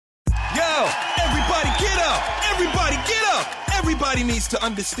Everybody get up! Everybody get up! Everybody needs to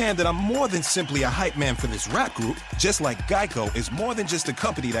understand that I'm more than simply a hype man for this rap group, just like Geico is more than just a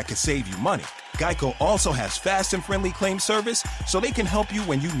company that can save you money. Geico also has fast and friendly claim service, so they can help you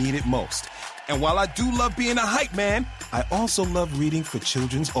when you need it most. And while I do love being a hype man, I also love reading for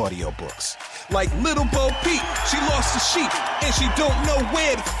children's audiobooks. Like Little Bo Peep, she lost the sheep, and she don't know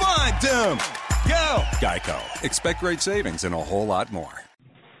where to find them. Go! Geico. Expect great savings and a whole lot more.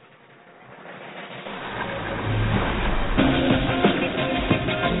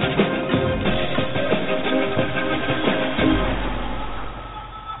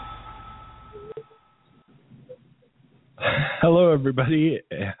 Hello, everybody,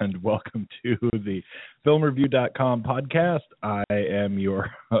 and welcome to the FilmReview.com podcast. I am your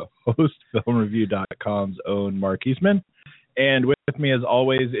host, FilmReview.com's own Mark Eastman, and with me, as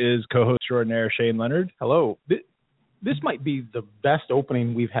always, is co-host extraordinaire Shane Leonard. Hello. This might be the best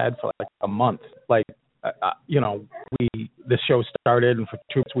opening we've had for like a month. Like, this show started, and for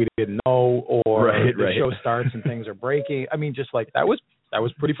troops we didn't know, or the show starts and things are breaking. I mean, just like that was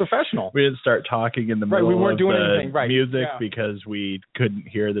pretty professional. We didn't start talking in the middle we weren't of doing the anything, music because we couldn't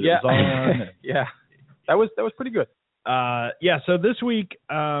hear that it was on. Yeah, that was pretty good. So this week,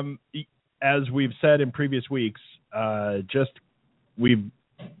 as we've said in previous weeks, we've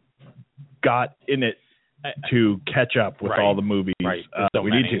got in it to catch up with all the movies that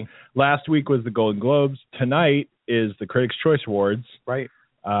we need to. Last week was the Golden Globes. Tonight is the Critics' Choice Awards.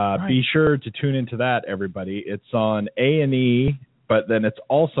 Be sure to tune into that, everybody. It's on A&E, but then it's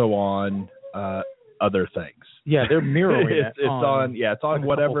also on other things. Yeah, they're mirroring it. It's on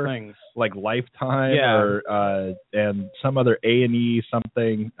whatever things. Like Lifetime or and some other A&E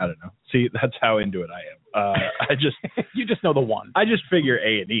something. I don't know. See, that's how into it I am. You just know the one. I just figure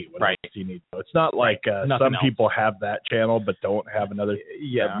A&E. What else do you need? It's not like some people have that channel but don't have another.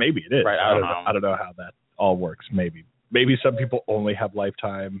 Yeah, maybe it is. Right. I don't know how that all works. Maybe some people only have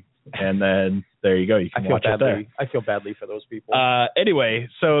Lifetime. And then there you go. You can watch it there. I feel badly for those people. Anyway,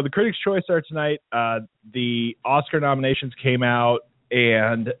 so the Critics' Choice are tonight. The Oscar nominations came out,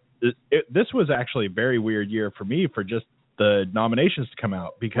 and this was actually a very weird year for me for just the nominations to come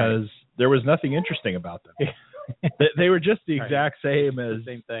out because there was nothing interesting about them. They were just the exact same as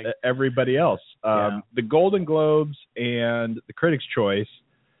same thing. Everybody else. The Golden Globes and the Critics' Choice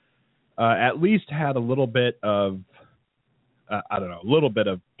at least had a little bit of a little bit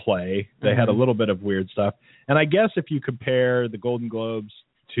of play. They had a little bit of weird stuff. And I guess if you compare the Golden Globes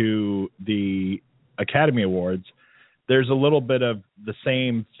to the Academy Awards, there's a little bit of the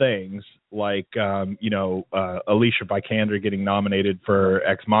same things, like, Alicia Vikander getting nominated for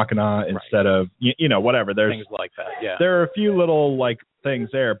Ex Machina instead of, whatever. There's things like that, yeah. There are a few little, things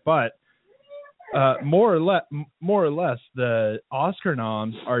there, but more or less, the Oscar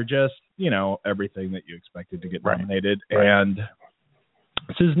noms are just, everything that you expected to get nominated. And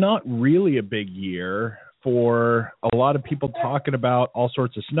this is not really a big year for a lot of people talking about all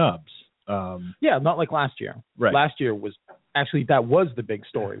sorts of snubs. Not like last year. Right. Last year was actually, that was the big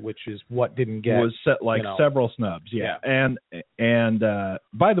story, which is what didn't get several snubs. Yeah. And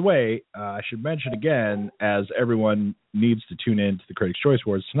by the way, I should mention again, as everyone needs to tune in to the Critics' Choice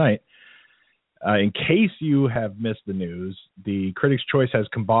Awards tonight, in case you have missed the news, the Critics' Choice has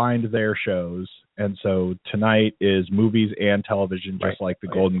combined their shows, and so tonight is movies and television, just like the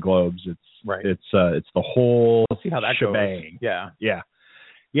Golden Globes. It's the whole we'll see how that shebang. Goes.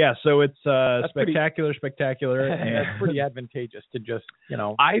 Yeah. So it's spectacular, and that's pretty advantageous to just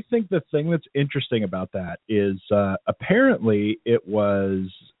I think the thing that's interesting about that is apparently it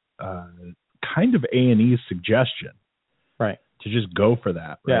was kind of A&E's suggestion, to just go for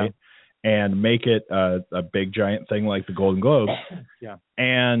that, and make it a big giant thing like the Golden Globes.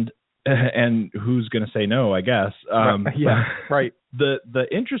 And who's going to say no, I guess. The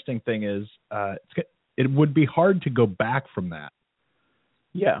interesting thing is it would be hard to go back from that.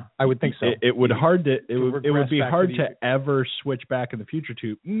 Yeah, I would think so. It would be hard to ever switch back in the future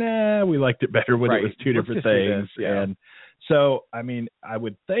to, we liked it better when it was two different things. And so, I mean, I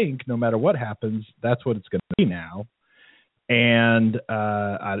would think no matter what happens, that's what it's going to be now. And,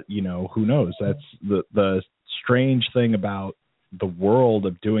 who knows? That's the strange thing about the world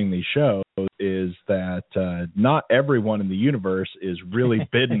of doing these shows is that not everyone in the universe is really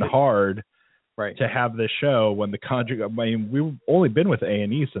bidding hard to have this show when the contract. I mean, we've only been with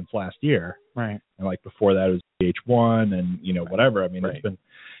A&E since last year. And before that it was VH1 and, whatever. I mean, it's been.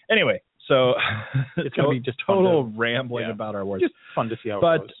 Anyway, So it's going to be just total rambling about our awards. Just fun to see how it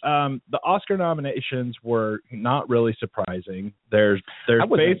goes. But the Oscar nominations were not really surprising. There's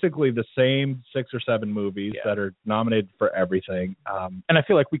basically the same 6 or 7 movies that are nominated for everything. And I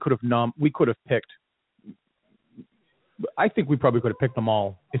feel like we could have picked. I think we probably could have picked them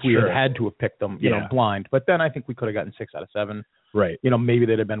all if we had to have picked them, you know, blind. But then I think we could have gotten 6 out of 7. Right. You know, maybe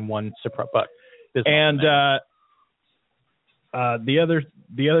there'd have been one surprise. But the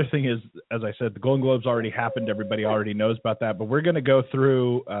other thing is, as I said, the Golden Globes already happened. Everybody already knows about that. But we're going to go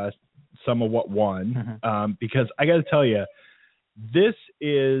through some of what won because I got to tell you, this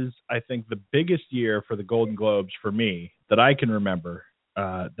is, I think, the biggest year for the Golden Globes for me that I can remember.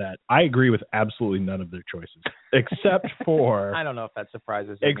 That I agree with absolutely none of their choices, except for I don't know if that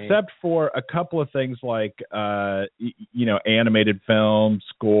surprises me. Except for a couple of things like animated film,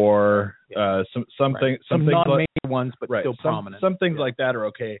 score, some non-major ones, but still prominent. Some things like that are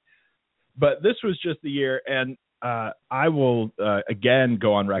okay. But this was just the year, and I will again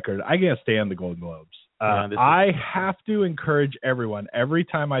go on record. I can't stand the Golden Globes. I have to encourage everyone every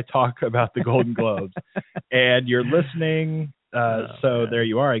time I talk about the Golden Globes, and you're listening. There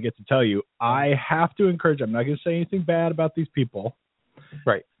you are. I get to tell you, I have to encourage, I'm not going to say anything bad about these people.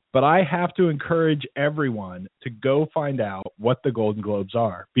 Right. But I have to encourage everyone to go find out what the Golden Globes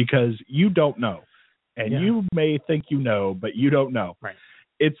are because you don't know. And you may think you know, but you don't know. Right.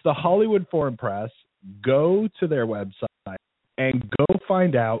 It's the Hollywood Foreign Press. Go to their website and go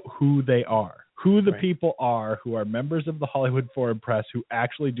find out who they are, who the people are who are members of the Hollywood Foreign Press who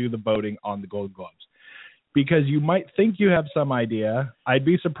actually do the voting on the Golden Globes. Because you might think you have some idea. I'd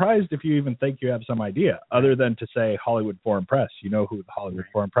be surprised if you even think you have some idea other than to say Hollywood Foreign Press. You know who the Hollywood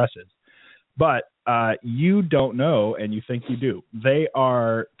Foreign Press is. But you don't know, and you think you do. They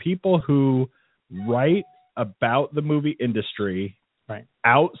are people who write about the movie industry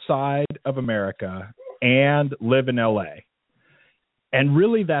outside of America and live in L.A. And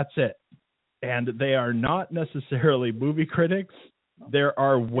really that's it. And they are not necessarily movie critics. There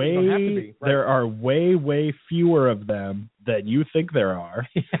are way fewer of them than you think there are.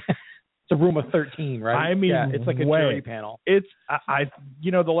 It's a room of 13, right? I mean, it's like a jury panel. It's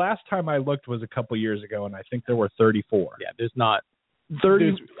the last time I looked was a couple years ago, and I think there were 34. Yeah, there's not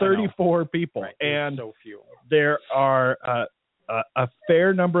 34 people, and so few. There are a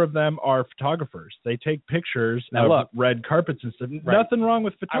fair number of them are photographers. They take pictures of red carpets and stuff. Right. Nothing wrong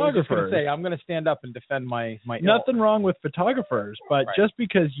with photographers. I was just going to say, I'm going to stand up and defend my Nothing wrong with photographers, but just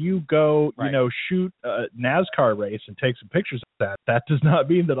because you go, shoot a NASCAR race and take some pictures of that does not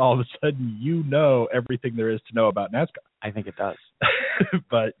mean that all of a sudden you know everything there is to know about NASCAR. I think it does.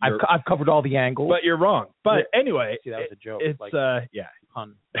 But I've covered all the angles. But you're wrong. But anyway, see, that was a joke. It's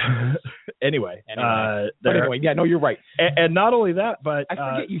pun. Anyway, you're right. And not only that, but I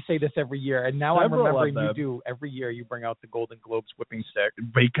forget you say this every year, and now I'm remembering you do. Every year you bring out the Golden Globes whipping stick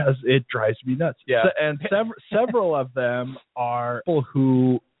because it drives me nuts. Yeah, and several of them are people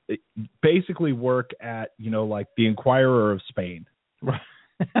who basically work at like the Inquirer of Spain.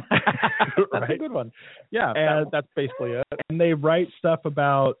 That's a good one. Yeah, and that's basically it. And they write stuff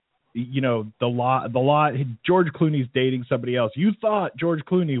about the law. George Clooney's dating somebody else. You thought George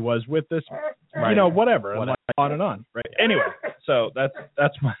Clooney was with this, whatever. And on and on. Right. Anyway, so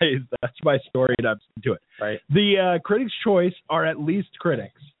that's my story, and I'm to it. Right. The Critics' Choice are at least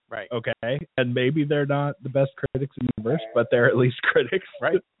critics. Right. Okay. And maybe they're not the best critics in the universe, but they're at least critics.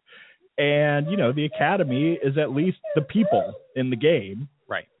 Right. And the Academy is at least the people in the game.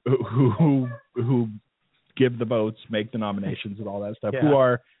 Right. Who give the votes, make the nominations, and all that stuff. Who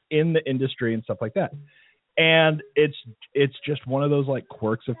are in the industry and stuff like that. And it's just one of those like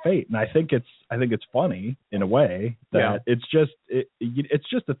quirks of fate. And I think it's funny in a way that it's just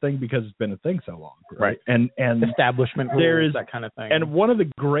a thing because it's been a thing so long. Right. And establishment rules, that kind of thing. And one of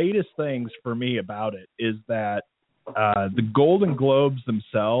the greatest things for me about it is that the Golden Globes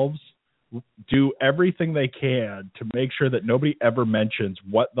themselves do everything they can to make sure that nobody ever mentions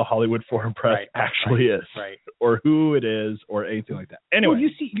what the Hollywood Foreign Press actually is, or who it is, or anything like that. Anyway,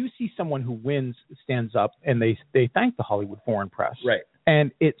 you see someone who wins stands up and they thank the Hollywood Foreign Press, right?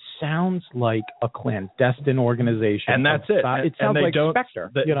 And it sounds like a clandestine organization, and that's it. It sounds like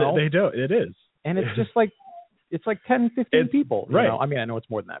Spectre. They don't. It is, and it's just like. It's like 10, 15 people. Right. I mean, I know it's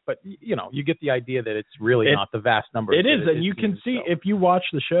more than that, but you get the idea that it's really not the vast number. It is, and you can see if you watch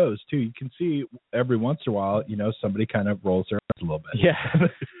the shows too. You can see every once in a while, somebody kind of rolls their eyes a little bit. Yeah,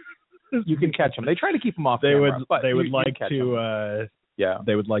 you can catch them. They try to keep them off. They camera, would. They would like to.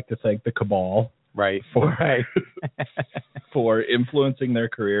 They would like to thank the cabal. For influencing their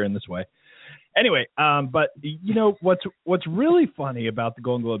career in this way. Anyway, but you know what's really funny about the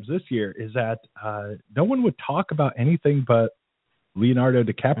Golden Globes this year is that no one would talk about anything but Leonardo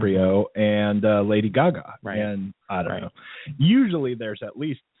DiCaprio and Lady Gaga. Right. And I don't know. Usually there's at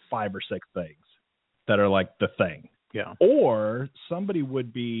least 5 or 6 things that are like the thing. Yeah. Or somebody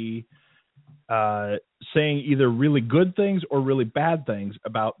would be saying either really good things or really bad things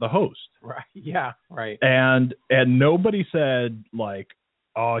about the host. Right. Yeah. Right. And nobody said like,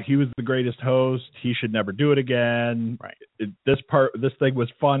 oh, he was the greatest host, he should never do it again. Right. This thing was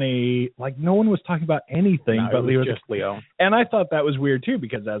funny. Like no one was talking about anything but Leo. Just Leo. And I thought that was weird too,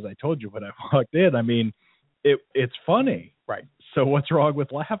 because as I told you when I walked in, I mean, it's funny. Right. So what's wrong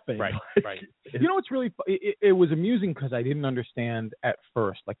with laughing? Right. Like, Right. You know, it's really it was amusing because I didn't understand at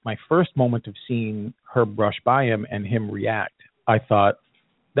first. Like my first moment of seeing her brush by him and him react, I thought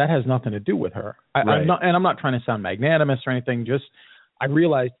that has nothing to do with her. I'm not trying to sound magnanimous or anything. Just I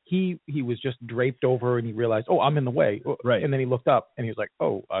realized he was just draped over, and he realized, oh, I'm in the way. Right. And then he looked up and he was like,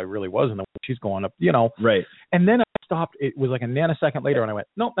 oh, I really was in the way. She's going up, you know. Right. And then I stopped. It was like a nanosecond later, and I went,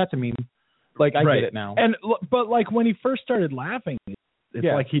 nope, that's a meme. Like I get it now. But like when he first started laughing, it's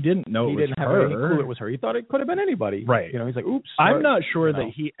like he didn't know it was her. He didn't have any clue it was her. He thought it could have been anybody. Right. You know, he's like, oops. I'm not sure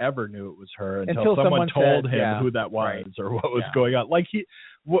that he ever knew it was her until someone told him who that was or what was going on. Like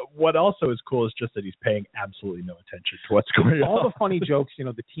what also is cool is just that he's paying absolutely no attention to what's going on. All the funny jokes, you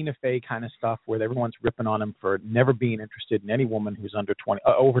know, the Tina Fey kind of stuff where everyone's ripping on him for never being interested in any woman who's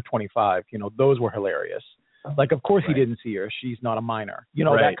over 25. You know, those were hilarious. Like, of course he didn't see her. She's not a minor. You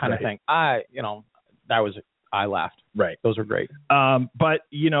know, that kind of thing. I laughed. Right. Those are great. But,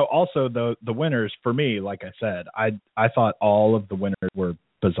 you know, also the winners, for me, like I said, I thought all of the winners were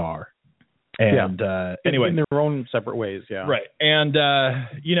bizarre. And anyway. In their own separate ways, yeah. Right. And,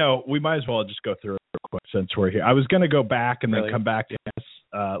 you know, we might as well just go through it real quick since we're here. I was going to go back and then come back to this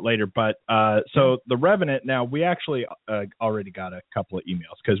later. But so The Revenant, now we actually already got a couple of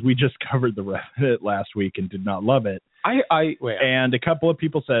emails because we just covered The Revenant last week and did not love it. And a couple of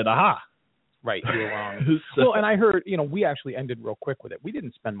people said, aha. Right, you're wrong. Well, and I heard, you know, we actually ended real quick with it. We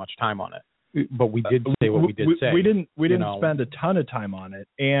didn't spend much time on it, but we did say what we did say. We didn't spend a ton of time on it,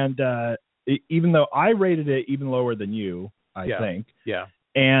 and even though I rated it even lower than you, I think. Yeah.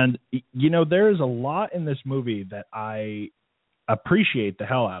 And you know, there is a lot in this movie that I appreciate the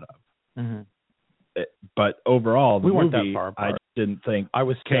hell out of. Mm-hmm. But overall, the weren't movie, that far apart. I didn't think I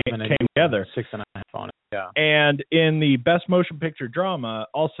was came together. 6.5 on it. Yeah. And in the Best Motion Picture Drama,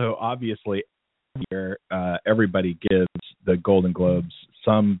 also obviously, here everybody gives the Golden Globes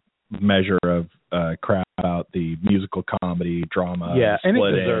some measure of crap about the musical comedy drama. Yeah, splitting,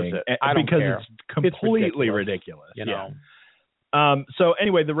 and it deserves it. I don't care. It's completely ridiculous. You know. Yeah. So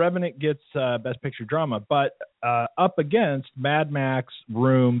anyway, The Revenant gets Best Picture Drama, but up against Mad Max,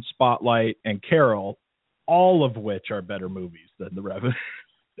 Room, Spotlight, and Carol, all of which are better movies than The Revenant.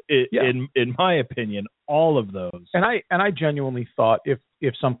 In my opinion, all of those. And I genuinely thought if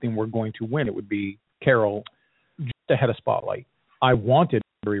something were going to win, it would be Carol just ahead of Spotlight. I wanted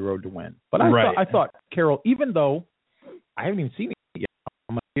Fury Road to win, but I thought Carol, even though I haven't even seen it yet,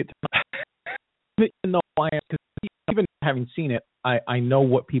 I'm gonna see it tonight. Even though even having seen it, I know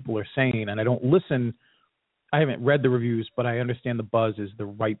what people are saying, and I don't listen. I haven't read the reviews, but I understand the buzz is the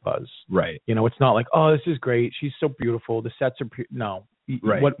right buzz. Right. You know, it's not like, oh, this is great. She's so beautiful. The sets are no.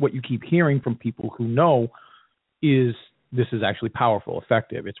 Right. What you keep hearing from people who know is this is actually powerful,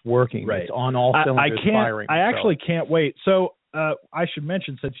 effective. It's working. Right. It's on all cylinders. Firing. I actually can't wait. So I should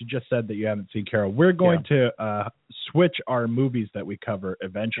mention, since you just said that you haven't seen Carol, we're going to switch our movies that we cover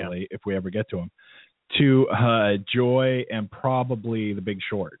eventually, if we ever get to them, to Joy and probably The Big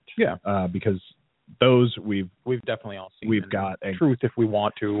Short. Yeah. Because those we've definitely all seen. We've got Truth if we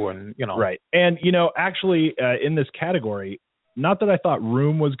want to, and you know. Right. And you know, actually, in this category, not that I thought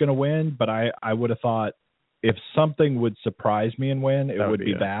Room was going to win, but I would have thought if something would surprise me and win, it would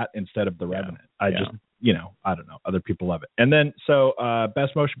be that instead of The Revenant. I just, you know, I don't know. Other people love it. And then, so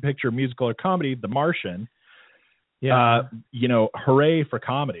Best Motion Picture, Musical or Comedy, The Martian. Yeah. You know, hooray for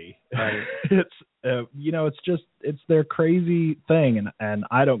comedy. Right. It's, you know, it's their crazy thing, and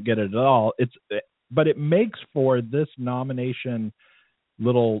I don't get it at all. But it makes for this nomination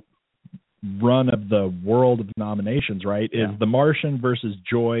little run of the world of nominations, right? Is The Martian versus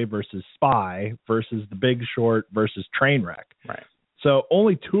Joy versus Spy versus The Big Short versus Trainwreck. Right. So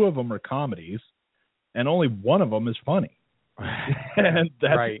only 2 of them are comedies, and only one of them is funny. And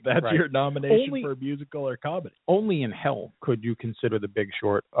that's your nomination for musical or comedy. Only in hell could you consider The Big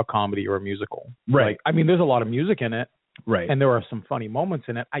Short a comedy or a musical. Right. Like, I mean, there's a lot of music in it. Right. And there are some funny moments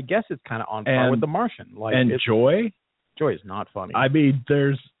in it. I guess it's kind of on par with The Martian. Like, and Joy is not funny. I mean,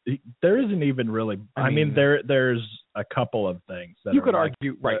 there's there isn't even really. I mean, there's a couple of things that you could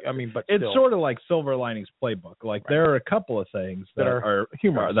argue, right? I mean, but it's sort of like Silver Linings Playbook. Like there are a couple of things that are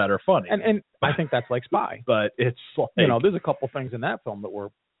humorous, that are funny, and I think that's like Spy. But it's like, there's a couple things in that film that were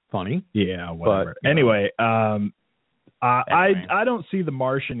funny. Yeah, whatever. But, anyway, I don't see The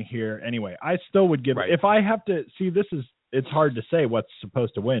Martian here. Anyway, I still would give if I have to see. It's hard to say what's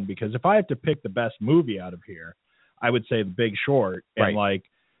supposed to win, because if I have to pick the best movie out of here, I would say The Big Short, and like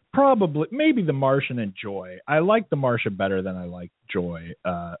probably maybe The Martian and Joy. I like The Martian better than I like Joy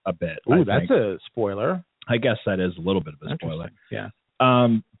a bit. Ooh, that's a spoiler. I guess that is a little bit of a spoiler. Yeah.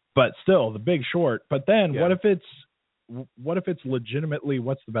 But still, The Big Short. But then what if it's legitimately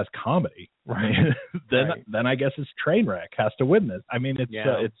what's the best comedy? Right. Then I guess it's Trainwreck has to win this. I mean,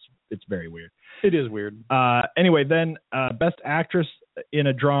 it's very weird. It is weird. Anyway, then Best Actress in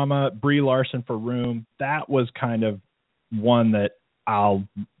a Drama, Brie Larson for Room. That was kind of one that I'll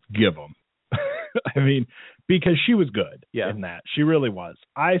give them. I mean, because she was good in that. She really was.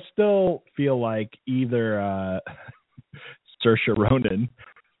 I still feel like either Saoirse Ronan,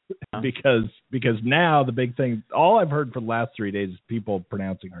 because now the big thing, all I've heard for the last 3 days is people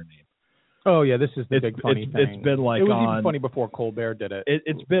pronouncing her name. Oh yeah, this is the big funny thing. It's been like it was even funny before Colbert did it.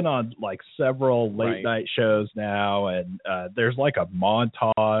 It's been on like several late night shows now, and there's like a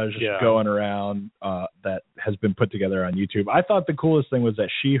montage going around that has been put together on YouTube. I thought the coolest thing was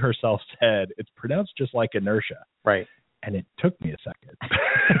that she herself said it's pronounced just like inertia. Right. And it took me a second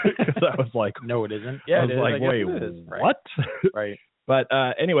because I was like, no, it isn't. Yeah, I was like, wait, what? Right. But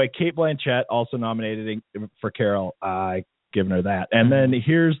anyway, Cate Blanchett also nominated for Carol. Giving her that. And then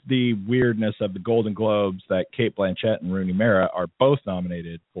here's the weirdness of the Golden Globes, that Cate Blanchett and Rooney Mara are both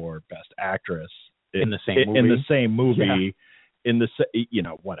nominated for Best Actress in the same movie.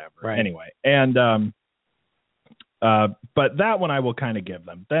 Whatever. Right. Anyway, and but that one I will kind of give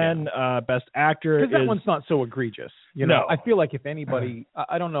them. Then Best Actor, because that one's not so egregious. No. I feel like if anybody,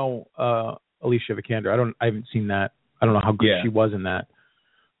 I don't know, Alicia Vikander. I haven't seen that. I don't know how good she was in that.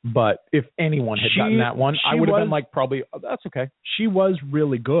 But if anyone had gotten that one, I would have been like, probably, that's okay. She was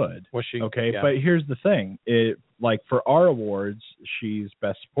really good. Was she? Okay, but here's the thing. Like for our awards, she's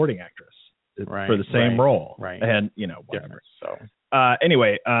Best Supporting Actress for the same role. Right. And, whatever. So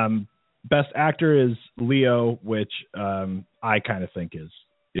anyway, Best Actor is Leo, which I kind of think is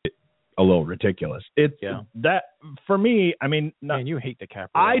a little ridiculous. That for me, I mean, man, you hate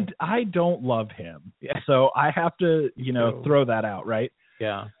DiCaprio. I don't love him. So I have to, throw that out, right?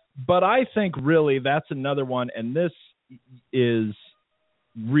 Yeah. But I think really that's another one, and this is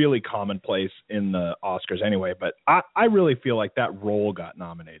really commonplace in the Oscars anyway, but I really feel like that role got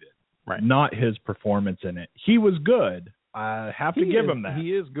nominated, not his performance in it. He was good. I have to give him that.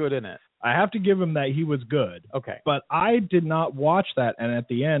 He is good in it. I have to give him that he was good. Okay. But I did not watch that and at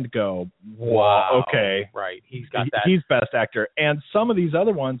the end go, wow, okay. Right. He's got that. He's Best Actor. And some of these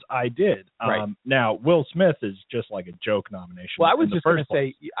other ones I did. Now, Will Smith is just like a joke nomination. Well, I was just going to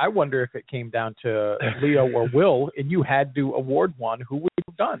say, I wonder if it came down to Leo or Will, and you had to award one, who would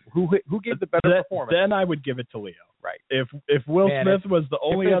have done? Who gave the better performance? Then I would give it to Leo. Right. If Will Smith was the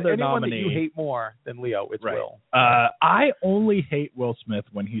only other nominee. Anyone that you hate more than Leo, it's Will. I only hate Will Smith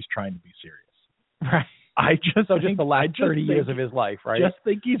when he's trying to be serious. Right. I just think the last 30 years of his life, right? Just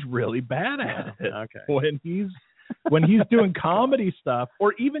think he's really bad at it. Okay. When he's doing comedy stuff,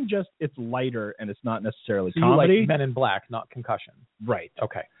 or even just it's lighter and it's not necessarily so comedy. You like Men in Black, not Concussion. Right.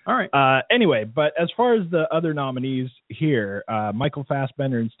 Okay. All right. Anyway, but as far as the other nominees here, Michael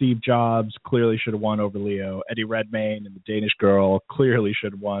Fassbender and Steve Jobs clearly should have won over Leo. Eddie Redmayne and The Danish Girl clearly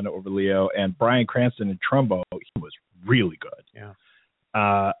should have won over Leo. And Bryan Cranston in Trumbo, he was really good. Yeah.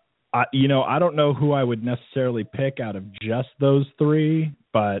 I don't know who I would necessarily pick out of just those three,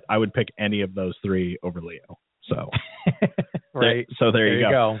 but I would pick any of those three over Leo. So, right. There you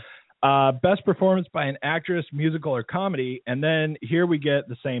go. Best performance by an actress, musical or comedy, and then here we get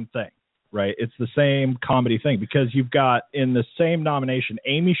the same thing, right? It's the same comedy thing because you've got in the same nomination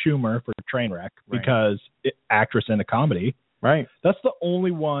Amy Schumer for Trainwreck because actress in a comedy. Right. That's the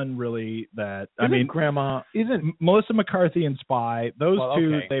only one really that isn't Melissa McCarthy and Spy. Those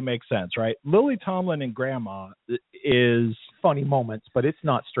two they make sense, right? Lily Tomlin and Grandma is funny moments, but it's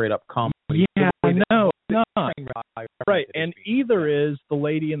not straight up comedy. Yeah, no. Right, and either is The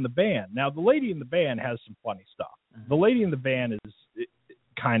Lady in the Band. Now, The Lady in the Band has some funny stuff. Mm-hmm. The Lady in the Band is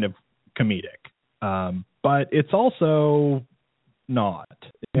kind of comedic, but it's also not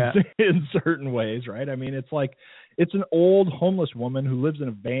in certain ways, right? I mean, it's like it's an old homeless woman who lives in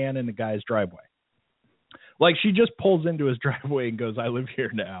a van in a guy's driveway. Like she just pulls into his driveway and goes, "I live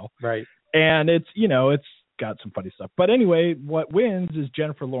here now." Right. And it's got some funny stuff. But anyway, what wins is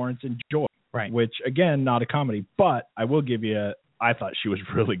Jennifer Lawrence in Joy, right? Which, again, not a comedy. But I will give you, I thought she was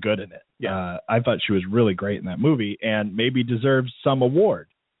really good in it. Yeah. I thought she was really great in that movie and maybe deserves some award,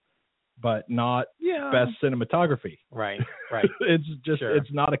 but not best cinematography. Right. It's just,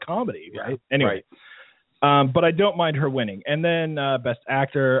 it's not a comedy, right? Anyway. But I don't mind her winning. And then best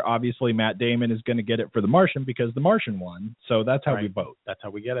actor, obviously Matt Damon is going to get it for The Martian because The Martian won. So that's how we vote. That's how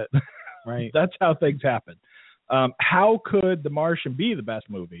we get it. Right. That's how things happen. How could The Martian be the best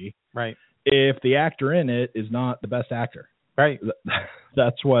movie? Right. If the actor in it is not the best actor? Right.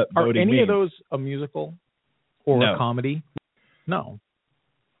 That's what voting Are any means. of those a musical or a comedy? No.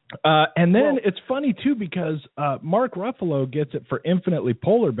 And then it's funny, too, because Mark Ruffalo gets it for Infinitely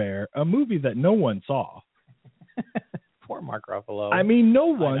Polar Bear, a movie that no one saw. Poor Mark Ruffalo. I mean, no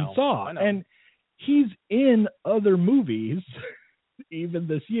one saw. And he's in other movies even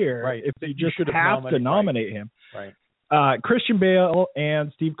this year. Right. If you just have to nominate him. Right. Christian Bale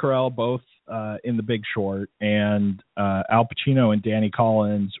and Steve Carell both in The Big Short, and Al Pacino and Danny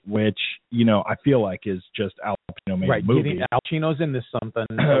Collins, which, you know, I feel like is just Al Pacino made a movie. Al Pacino's in this something.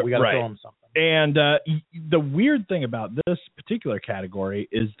 So we got to throw him something. And the weird thing about this particular category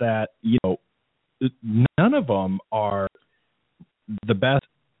is that, you know, none of them are the best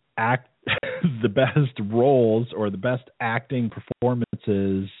the best roles or the best acting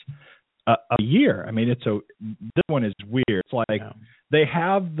performances a year. I mean, this one is weird. It's like they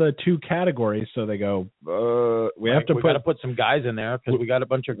have the two categories, so they go, we got to put some guys in there because we got a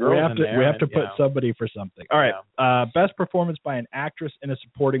bunch of girls in there. We have to put somebody for something. All right. Best performance by an actress in a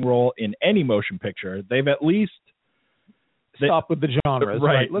supporting role in any motion picture. They've at least stop with the genres.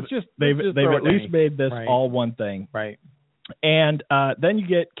 Right. They've at least made this all one thing. Right. And then you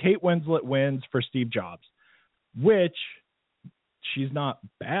get Kate Winslet wins for Steve Jobs, which she's not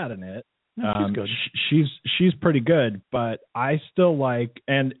bad in it. No, she's good. She's pretty good, but I still like,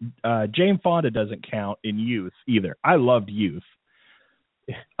 and Jane Fonda doesn't count in Youth either. I loved Youth.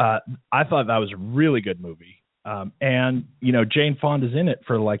 I thought that was a really good movie. And you know, Jane Fonda's in it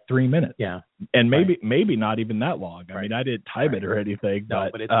for like 3 minutes. Yeah. And maybe not even that long. I mean, I didn't time it or anything,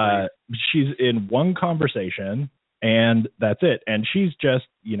 but she's in one conversation and that's it. And she's just,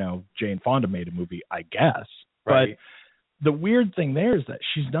 you know, Jane Fonda made a movie, I guess. Right. But the weird thing there is that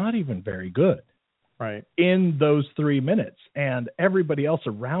she's not even very good. Right. In those 3 minutes, and everybody else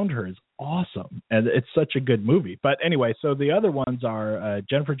around her is awesome, and it's such a good movie. But anyway, so the other ones are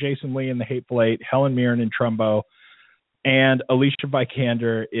Jennifer Jason Leigh in The Hateful Eight, Helen Mirren in Trumbo, and Alicia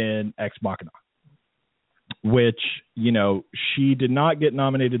Vikander in Ex Machina, which, you know, she did not get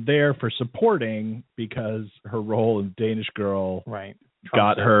nominated there for supporting because her role in Danish Girl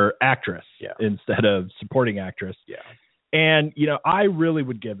got her actress instead of supporting actress. Yeah. And, you know, I really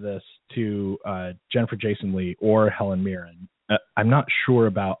would give this to Jennifer Jason Leigh or Helen Mirren. I'm not sure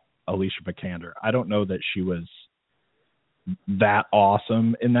about Alicia Vikander. I don't know that she was that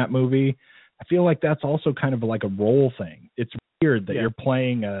awesome in that movie. I feel like that's also kind of like a role thing. It's weird that you're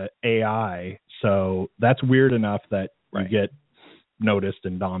playing a AI, so that's weird enough that you get noticed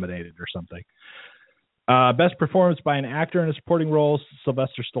and nominated or something. Best performance by an actor in a supporting role,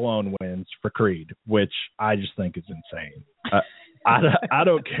 Sylvester Stallone wins for Creed, which I just think is insane. I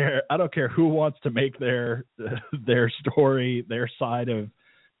don't care. I don't care who wants to make their story, their side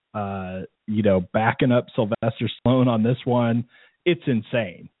of, you know, backing up Sylvester Stallone on this one. It's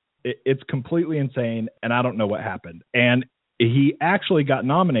insane. It's completely insane, and I don't know what happened. And he actually got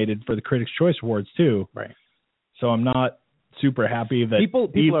nominated for the Critics' Choice Awards too. Right. So I'm not super happy that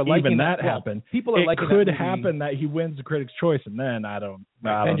people are liking even that happened. People are liking could happen that he wins the Critics' Choice, and then I don't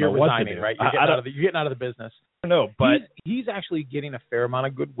and you're know resigning, right? You're getting out of the business. No, but he's actually getting a fair amount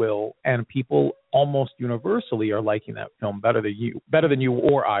of goodwill, and people almost universally are liking that film better than you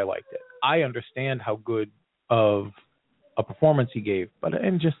or I liked it. I understand how good of a performance he gave, but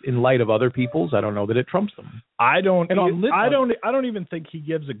and just in light of other people's, I don't know that it trumps them. I don't even think he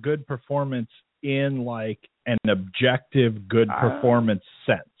gives a good performance in like an objective good performance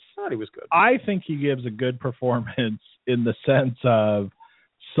sense. I thought he was good. I think he gives a good performance in the sense of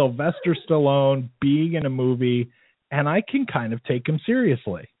Sylvester Stallone being in a movie, and I can kind of take him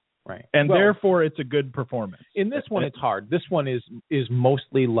seriously. Right. And therefore it's a good performance. In this one it's hard. This one is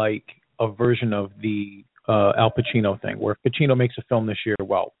mostly like a version of the Al Pacino thing, where if Pacino makes a film this year,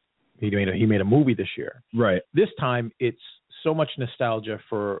 well, he made a movie this year. Right. This time it's so much nostalgia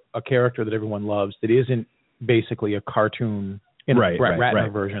for a character that everyone loves that isn't basically a cartoon in a Brett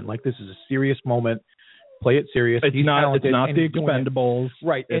Ratner version. Like, this is a serious moment. Play it serious. It's not the Expendables.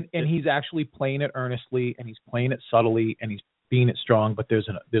 Right. And he's actually playing it earnestly, and he's playing it subtly, and he's being it strong, but there's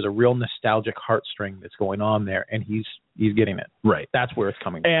a real nostalgic heartstring that's going on there, and he's getting it. Right. That's where it's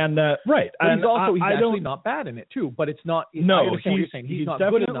coming from. And right. But he's also he's actually not bad in it too. But it's not. No, I understand what you're saying. He's not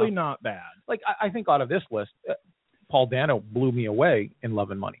definitely good enough. not bad. Like I think out of this list, Paul Dano blew me away in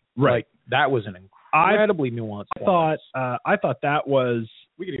Love and Money. Right. Like that was an incredibly nuanced. I thought that was.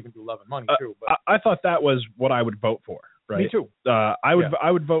 We could even do Love and Money too. But I thought that was what I would vote for. Right. Me too.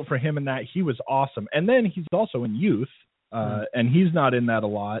 I would vote for him in that. He was awesome, and then he's also in Youth. And he's not in that a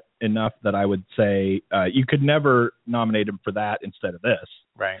lot enough that I would say you could never nominate him for that instead of this.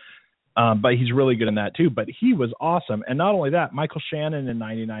 Right. But he's really good in that too. But he was awesome. And not only that, Michael Shannon in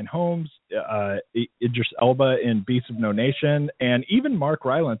 99 Homes, Idris Elba in Beasts of No Nation, and even Mark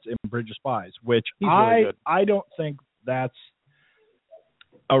Rylance in Bridge of Spies, which really I don't think that's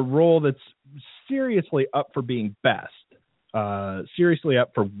a role that's seriously up for being best, seriously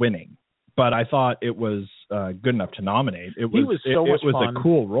up for winning. But I thought it was good enough to nominate. It was fun. A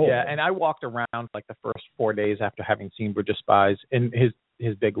cool role. Yeah, and I walked around like the first 4 days after having seen Bridge of Spies, and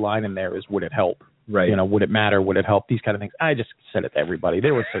his big line in there is, "Would it help? Right. You know, would it matter? Would it help? These kind of things." I just said it to everybody.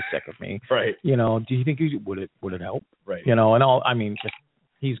 They were so sick of me. Right. You know, do you think would it help? Right. You know, and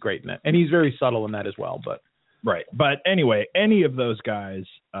he's great in it, and he's very subtle in that as well. But right. But anyway, any of those guys,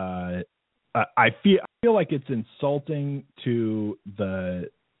 I feel like it's insulting to the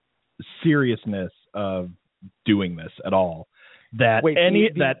seriousness of doing this at all. That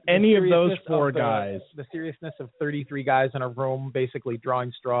any of those four guys, the seriousness of 33 guys in a room basically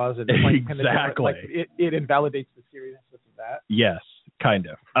drawing straws and exactly, it invalidates the seriousness of that. Yes, kind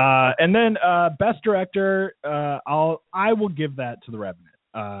of. And then best director, I will give that to The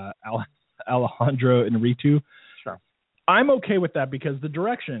Revenant, Alejandro Inarritu. Sure, I'm okay with that because the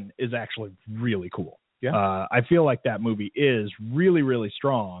direction is actually really cool. Yeah. I feel like that movie is really, really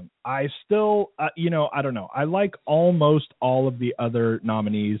strong. I still, I don't know. I like almost all of the other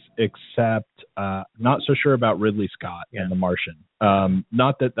nominees except not so sure about Ridley Scott and The Martian.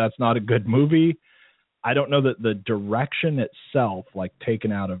 Not that that's not a good movie. I don't know that the direction itself, like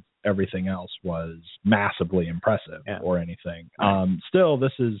taken out of everything else, was massively impressive or anything. Right. Still,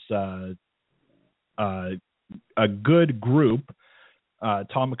 this is a good group.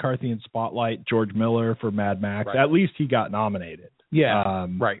 Tom McCarthy in Spotlight, George Miller for Mad Max. Right. At least he got nominated. Yeah,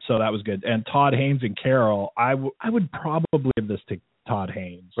 right. So that was good. And Todd Haynes and Carol, I would probably give this to Todd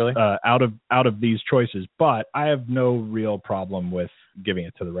Haynes. Really? Out of these choices, but I have no real problem with giving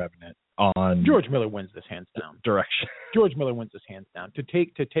it to The Revenant. On George Miller wins this hands down. Direction. George Miller wins this hands down. To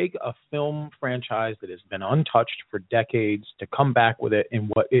take a film franchise that has been untouched for decades, to come back with it in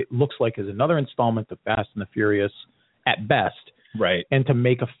what it looks like is another installment of Fast and the Furious at best. Right. And to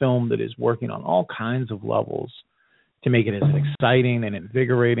make a film that is working on all kinds of levels, to make it as exciting and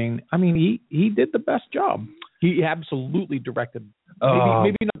invigorating. I mean, he did the best job. He absolutely directed,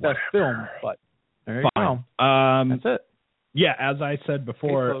 maybe not best film, but there you go. That's it. Yeah, as I said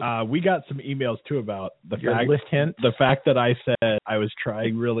before, we got some emails too about the fact that I said I was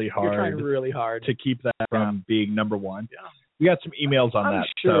trying really hard. You're trying really hard to keep that from being number one. Yeah. We got some emails on that.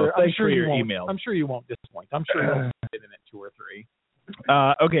 Sure, so thanks for your emails. I'm sure you won't disappoint. I'm sure you'll get in at 2 or 3.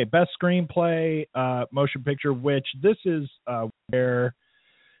 Okay, best screenplay, motion picture, which this is where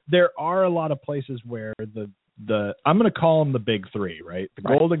there are a lot of places where the I'm going to call them the big three, right? The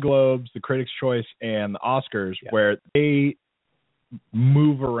Golden Globes, the Critics' Choice, and the Oscars, where they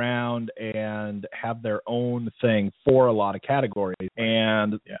move around and have their own thing for a lot of categories.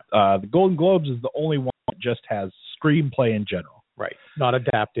 And the Golden Globes is the only one that just has screenplay in general. Right. Not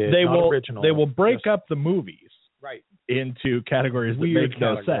adapted, original. They will break up the movies into categories that Weird make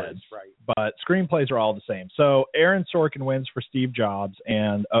no sense. Right. But screenplays are all the same. So Aaron Sorkin wins for Steve Jobs,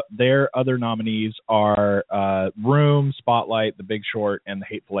 and their other nominees are Room, Spotlight, The Big Short, and The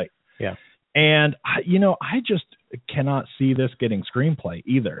Hateful Eight. Yeah. And, I just cannot see this getting screenplay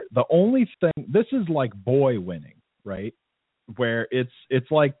either. The only thing, this is like Boy winning, right? Where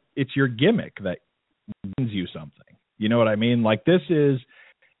it's like it's your gimmick that wins you something. You know what I mean? Like this is,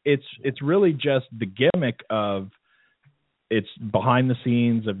 it's really just the gimmick of it's behind the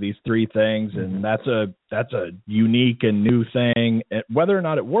scenes of these three things, and that's a unique and new thing. Whether or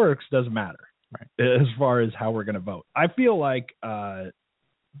not it works doesn't matter, as far as how we're going to vote. I feel like I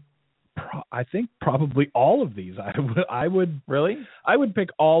think probably all of these I would pick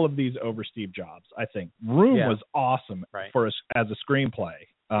all of these over Steve Jobs. I think Room was awesome for us as a screenplay.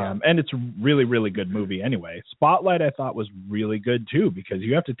 And it's a really, really good movie anyway. Spotlight I thought was really good too, because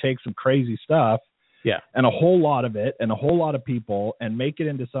you have to take some crazy stuff and a whole lot of it and a whole lot of people and make it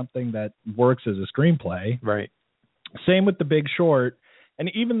into something that works as a screenplay. Right. Same with The Big Short. And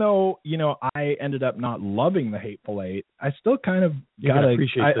even though, I ended up not loving The Hateful Eight, I still kind of got to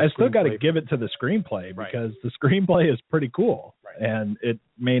give it to the screenplay because the screenplay is pretty cool. Right. And it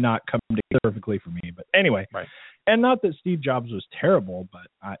may not come together perfectly for me, but anyway. Right. And not that Steve Jobs was terrible, but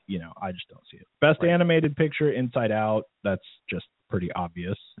I just don't see it. Best animated picture, Inside Out. That's just pretty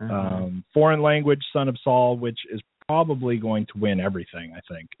obvious. Mm-hmm. Foreign language, Son of Saul, which is probably going to win everything. I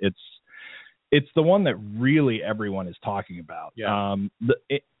think it's the one that really everyone is talking about. Yeah.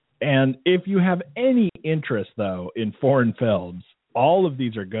 And if you have any interest though in foreign films, all of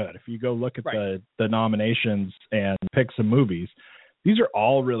these are good. If you go look at the nominations and pick some movies, these are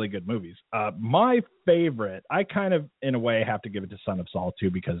all really good movies. My favorite, I kind of in a way have to give it to Son of Saul too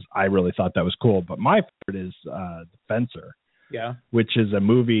because I really thought that was cool. But my favorite is The Fencer. Yeah. Which is a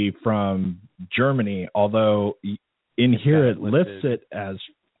movie from Germany, although in here it lists it as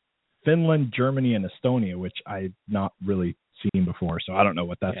Finland, Germany, and Estonia, which I've not really seen before, so I don't know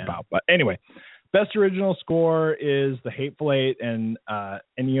what that's about. But anyway, best original score is The Hateful Eight and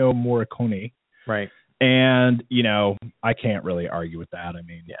Ennio Morricone. Right. And, I can't really argue with that. I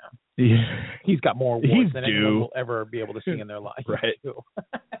mean, he's got more awards than anyone will ever be able to sing in their life. Right.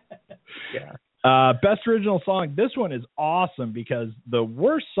 Yeah. Best original song. This one is awesome because the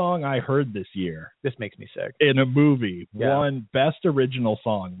worst song I heard this year. This makes me sick. In a movie won best original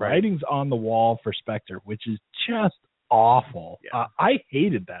song. Right. Writings on the Wall for Spectre, which is just awful. Yeah. I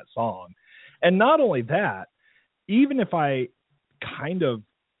hated that song. And not only that, even if I kind of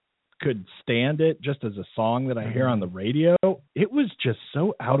could stand it just as a song that I hear on the radio, it was just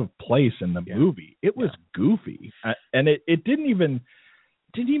so out of place in the movie. It was goofy. And it didn't even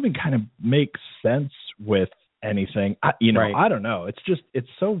kind of make sense with anything. I don't know. It's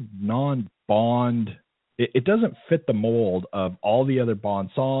so non-Bond. It doesn't fit the mold of all the other Bond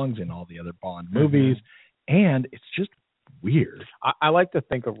songs and all the other Bond movies. And it's just weird. I like to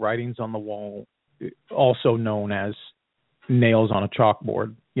think of Writings on the Wall, also known as nails on a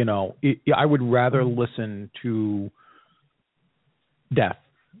chalkboard. I would rather listen to Death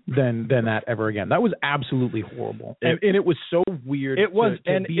than that ever again. That was absolutely horrible, and it was so weird. It was,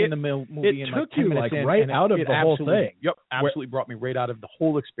 to be in the movie. It took you right out of the whole thing. Yep, absolutely brought me right out of the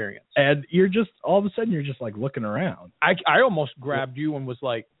whole experience. And you're just all of a sudden you're just like looking around. I almost grabbed you and was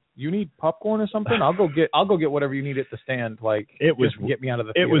like, "You need popcorn or something? I'll go get whatever you need at the stand." Like it was get me out of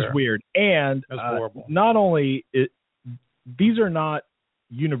the theater. It was weird, and it was horrible. Not only these are not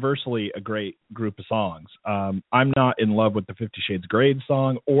universally a great group of songs. I'm not in love with the 50 Shades of Grey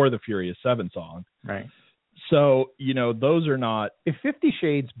song or the Furious 7 song. Right. So, those are not... If 50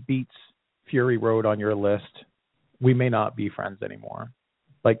 Shades beats Fury Road on your list, we may not be friends anymore.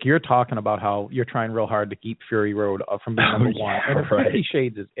 Like, you're talking about how you're trying real hard to keep Fury Road from being number one. And if 50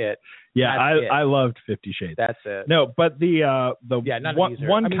 Shades is it. Yeah, I loved 50 Shades. That's it. No, but the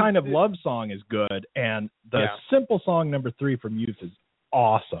one kind of love song is good, and the simple song number 3 from Youth is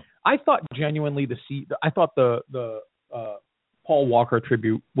awesome. I thought genuinely the Paul Walker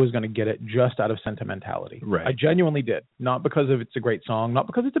tribute was going to get it just out of sentimentality. Right. I genuinely did. Not because of it's a great song, not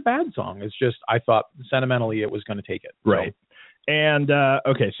because it's a bad song. It's just I thought sentimentally it was going to take it. Right. So. And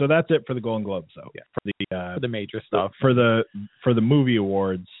okay, so that's it for the Golden Globes, though. Yeah. For the major stuff. For the movie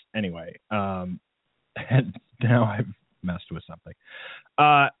awards, anyway. And now I've messed with something.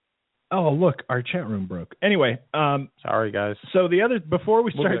 Oh, look, our chat room broke. Anyway, sorry guys. So before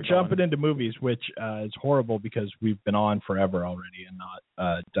we start jumping into movies, which is horrible because we've been on forever already and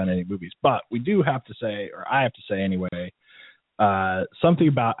not done any movies, but we do have to say, or I have to say anyway, something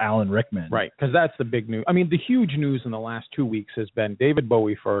about Alan Rickman. Right, because that's the big news. I mean, the huge news in the last 2 weeks has been David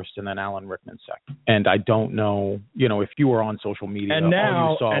Bowie first and then Alan Rickman second. And I don't know, if you were on social media, and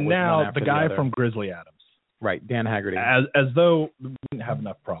now the guy from Grizzly Adams. Right, Dan Haggerty. As though we didn't have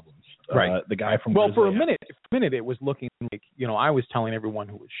enough problems. Right, the guy from for a minute it was looking like I was telling everyone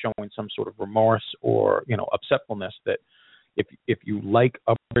who was showing some sort of remorse or upsetfulness that if you like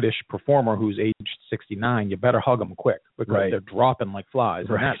a British performer who's aged 69, you better hug them quick because they're dropping like flies,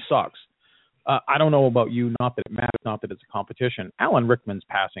 and that sucks. I don't know about you, not that it matters, not that it's a competition. Alan Rickman's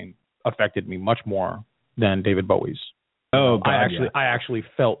passing affected me much more than David Bowie's. Oh, God, I actually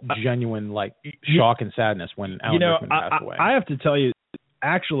felt genuine shock and sadness when Alan Rickman passed away. I have to tell you.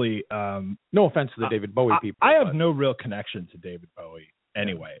 Actually, no offense to the David Bowie people. I have no real connection to David Bowie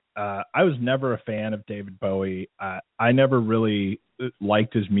anyway. I was never a fan of David Bowie. I never really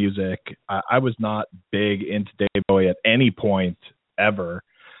liked his music. I was not big into David Bowie at any point ever.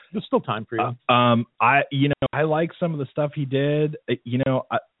 There's still time for you. I like some of the stuff he did.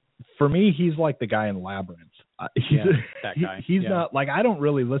 For me, he's like the guy in Labyrinth. That guy. He's not I don't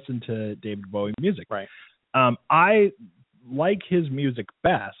really listen to David Bowie music. Right. like his music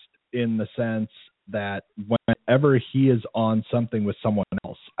best in the sense that whenever he is on something with someone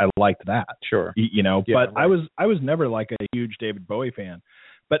else, I liked that. Sure. You know, yeah, but right. I was never like a huge David Bowie fan.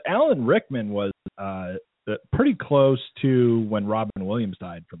 But Alan Rickman was pretty close to when Robin Williams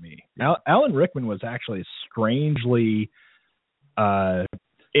died for me. Alan Rickman was actually a strangely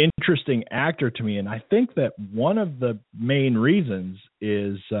interesting actor to me, and I think that one of the main reasons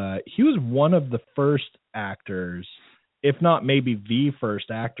is he was one of the first actors, if not maybe the first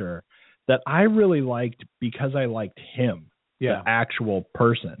actor, that I really liked because I liked him, the actual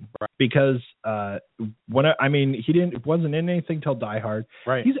person. Right. Because he wasn't in anything till Die Hard.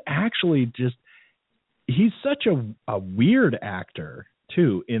 Right. He's actually he's such a weird actor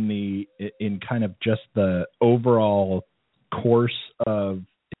too in kind of just the overall course of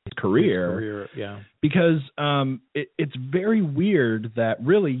his career. Because it's very weird that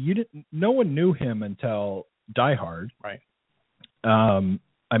really no one knew him until Die Hard. Right.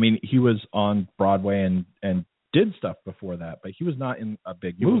 I mean, he was on Broadway and did stuff before that, but he was not in a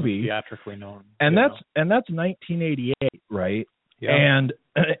big movie. Theatrically known. And that's 1988, right? Yeah. And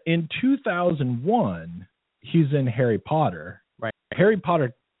in 2001, he's in Harry Potter. Right. Harry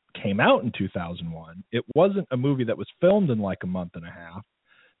Potter came out in 2001. It wasn't a movie that was filmed in like a month and a half.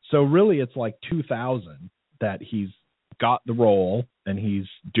 So really it's like 2000 that he's got the role and he's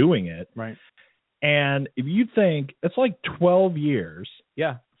doing it. Right. And if you think it's like 12 years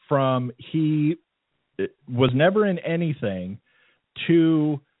from he was never in anything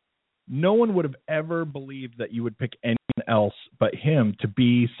to no one would have ever believed that you would pick anyone else but him to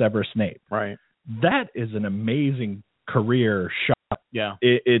be Severus Snape. Right. That is an amazing career shot. Yeah.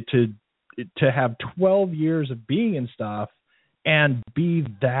 To have 12 years of being in stuff and be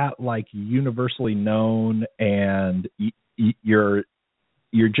that like universally known, and you're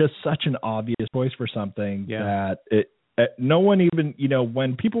just such an obvious choice for something that no one even,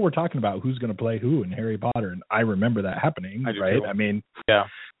 when people were talking about who's going to play who in Harry Potter, and I remember that happening, right? Too. I mean,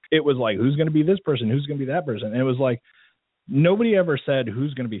 it was like, who's going to be this person? Who's going to be that person? And it was like, nobody ever said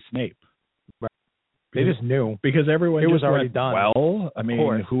who's going to be Snape. Right. They just knew. Because everyone was already done. Well, I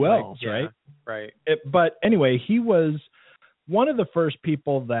mean, who else, right? Right. But anyway, he was one of the first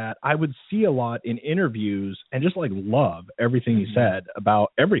people that I would see a lot in interviews and just like love everything he said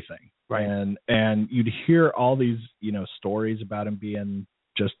about everything. Right. And you'd hear all these, stories about him being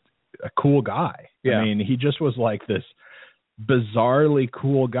just a cool guy. Yeah. I mean, he just was like this bizarrely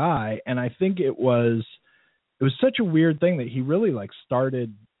cool guy. And I think it was such a weird thing that he really like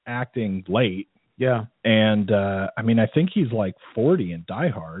started acting late. Yeah. And I think he's like 40 in Die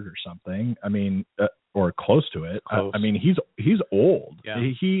Hard or something. I mean, or close to it. Close. I mean, he's old. Yeah.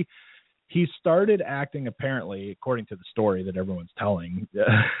 He started acting, apparently, according to the story that everyone's telling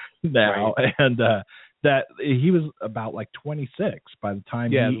now, right. And that he was about like 26 by the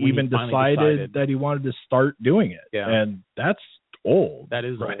time he even decided that he wanted to start doing it. Yeah. And that's old. That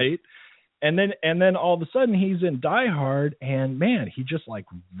is right. Old. And then all of a sudden he's in Die Hard, and man, he just like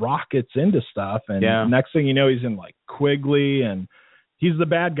rockets into stuff. And next thing you know, he's in like Quigley, and he's the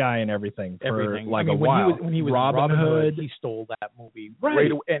bad guy in everything for like a while. When he was Robin Hood, he stole that movie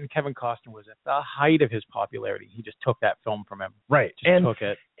right away, and Kevin Costner was at the height of his popularity. He just took that film from him. Right. Took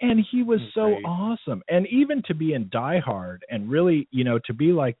it. And he was so awesome. And even to be in Die Hard and really, to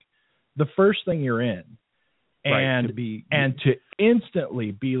be like the first thing you're in, and to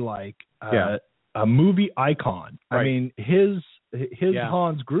instantly be like a movie icon. Right. I mean, his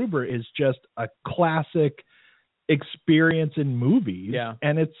Hans Gruber is just a classic experience in movies,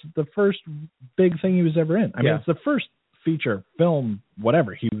 and it's the first big thing he was ever in. I mean, it's the first feature film,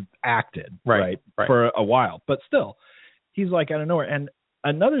 whatever he acted, right, for a while, but still, he's like out of nowhere. And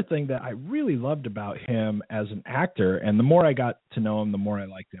another thing that I really loved about him as an actor, and the more I got to know him, the more I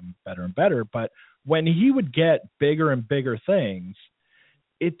liked him better and better, but when he would get bigger and bigger things,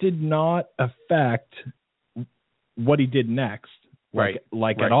 it did not affect what he did next,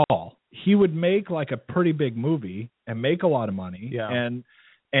 at all. He would make like a pretty big movie and make a lot of money. Yeah.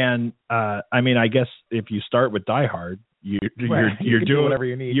 And I mean, I guess if you start with Die Hard, you're doing whatever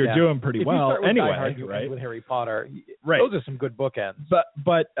you need. You're doing pretty well anyway, Die Hard, right? With Harry Potter, right? Those are some good bookends.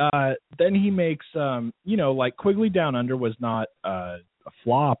 But then he makes like Quigley Down Under was not a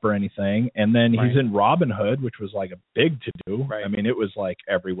flop or anything, and then he's in Robin Hood, which was like a big to do. Right. I mean, it was like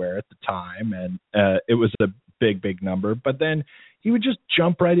everywhere at the time, and it was a big number. But then he would just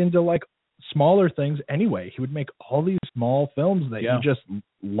jump right into like smaller things anyway. He would make all these small films that he just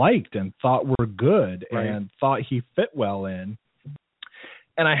liked and thought were good and thought he fit well in.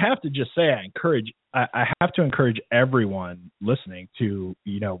 And I have to just say, I have to encourage everyone listening to,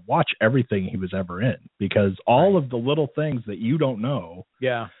 watch everything he was ever in, because all of the little things that you don't know.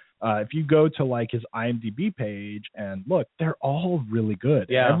 Yeah. If you go to like his IMDb page and look, they're all really good.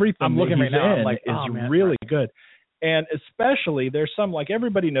 Yeah. Everything I'm looking that he's right now, in I'm like, is really good. And especially there's some, like,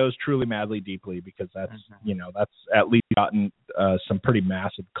 everybody knows Truly Madly Deeply, because that's, that's at least gotten some pretty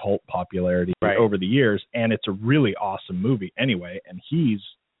massive cult popularity over the years. And it's a really awesome movie anyway. And he's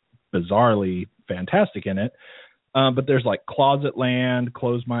bizarrely fantastic in it. But there's like Closet Land,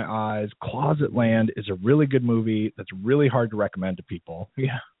 Close My Eyes. Closet Land is a really good movie that's really hard to recommend to people.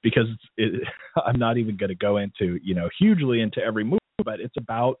 Yeah. Because I'm not even going to go into, hugely into every movie, but it's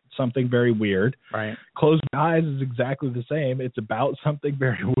about something very weird. Right. Close My Eyes is exactly the same. It's about something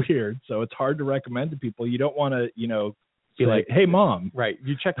very weird. So it's hard to recommend to people. You don't want to, be like, hey, Mom. Right.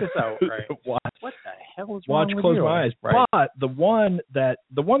 You check this out. Right. What the hell is wrong with Close you? My Eyes. Right. But the one that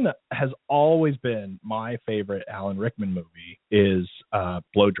has always been my favorite Alan Rickman movie is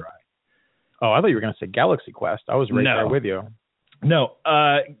Blow Dry. Oh, I thought you were going to say Galaxy Quest. I was right there with you. No,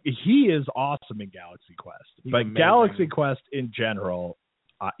 he is awesome in Galaxy Quest. He's amazing. Galaxy Quest in general,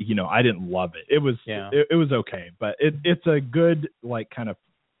 I didn't love it. It was it was okay, but it's a good, like, kind of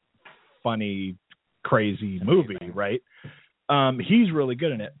funny, crazy movie, right? He's really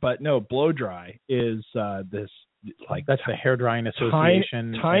good in it. But no, Blow Dry is this, like, that's the Hair Drying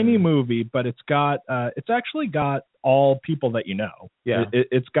Association tiny movie, but it's actually got all people that you know. Yeah,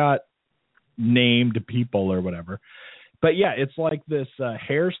 it's got named people or whatever. But yeah, it's like this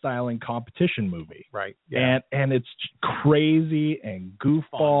hairstyling competition movie, right? Yeah. And it's crazy and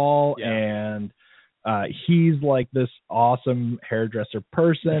goofball, and he's like this awesome hairdresser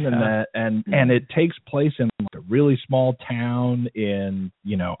person, and it takes place in like a really small town in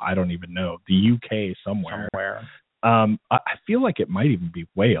I don't even know, the UK somewhere. I feel like it might even be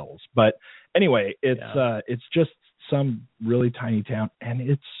Wales, but anyway, it's just some really tiny town, and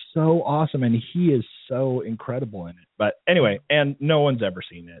it's so awesome, and he is so incredible in it. But anyway, and no one's ever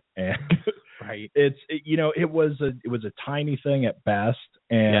seen it, and right, it was a tiny thing at best,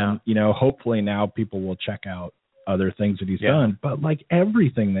 and hopefully now people will check out other things that he's done. But like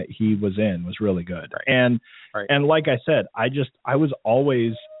everything that he was in was really good, and like I said, I was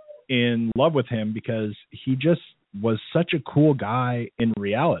always in love with him because he just was such a cool guy in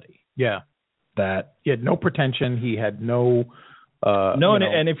reality. Yeah. That he had no pretension. He had no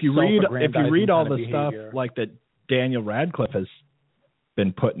and if you read all the stuff like that Daniel Radcliffe has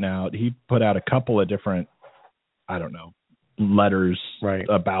been putting out, he put out a couple of different, I don't know, letters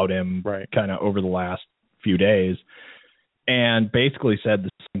about him kind of over the last few days, and basically said the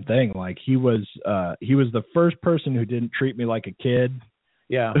same thing. Like he was the first person who didn't treat me like a kid.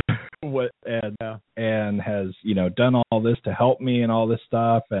 Yeah. and has done all this to help me and all this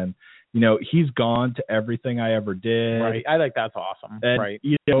stuff, and he's gone to everything I ever did. Right. I think that's awesome. And,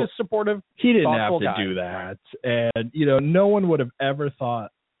 just supportive. He didn't have to do that. Right. And, no one would have ever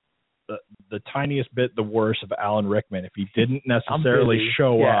thought the tiniest bit the worse of Alan Rickman if he didn't necessarily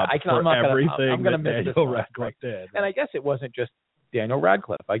show up for everything that Daniel Radcliffe did. And I guess it wasn't just Daniel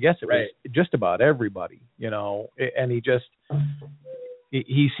Radcliffe. I guess it was just about everybody, and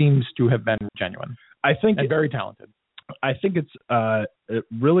he seems to have been genuine. I think and very talented. I think it's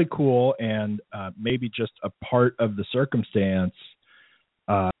really cool, and maybe just a part of the circumstance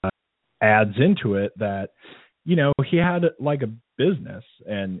adds into it that, he had like a business,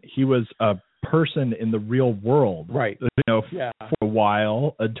 and he was a person in the real world, for a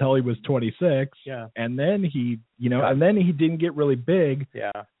while until he was 26, and then he, and then he didn't get really big,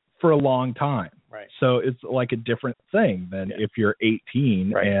 for a long time. Right. So it's like a different thing than if you're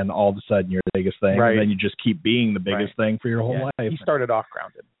 18 and all of a sudden you're the biggest thing, and then you just keep being the biggest thing for your whole life. He started off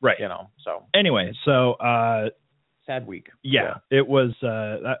grounded. Right. So anyway, so sad week. Yeah. It was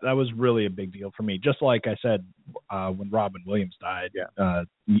that was really a big deal for me. Just like I said, when Robin Williams died,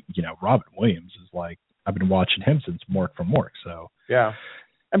 Robin Williams is like, I've been watching him since Mork from Mork. So yeah.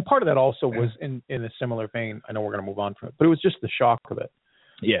 And part of that also was in a similar vein. I know we're going to move on from it, but it was just the shock of it.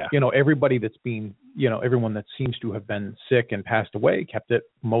 Yeah. Everybody that's been, everyone that seems to have been sick and passed away kept it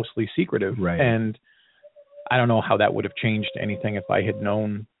mostly secretive. Right. And I don't know how that would have changed anything if I had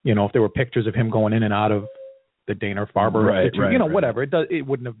known, if there were pictures of him going in and out of the Dana-Farber, whatever. It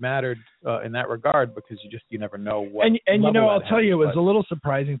wouldn't have mattered in that regard, because you never know what. And I'll tell you, it was a little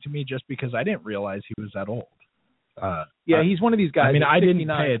surprising to me just because I didn't realize he was that old. He's one of these guys. I mean, I didn't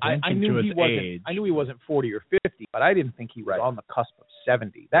pay attention to his age. I knew he wasn't 40 or 50, but I didn't think he was on the cusp of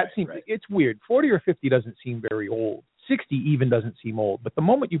 70. That seems it's weird. 40 or 50 doesn't seem very old. 60 even doesn't seem old, but the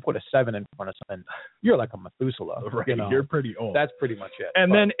moment you put a 7 in front of something, you're like a Methuselah. Right, You're pretty old. That's pretty much it.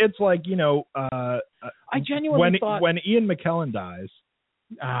 And then it's like, I genuinely thought when Ian McKellen dies.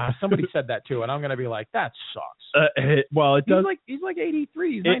 Somebody said that too, and I'm going to be like, that sucks. Well, it does. He's like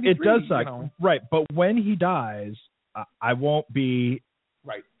 83. He's 93. It does suck, right? But when he dies, I won't be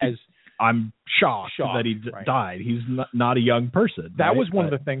right. I'm shocked that he died. He's not a young person. That was one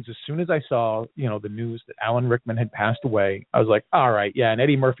of the things. As soon as I saw, the news that Alan Rickman had passed away, I was like, all right, yeah. And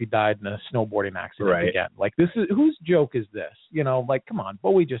Eddie Murphy died in a snowboarding accident again. Like, this is whose joke is this? Like, come on,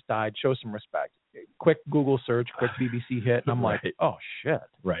 Bowie just died. Show some respect. Quick Google search, quick BBC hit, and I'm like, oh shit.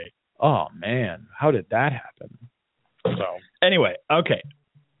 Right. Oh man, how did that happen? So anyway, okay.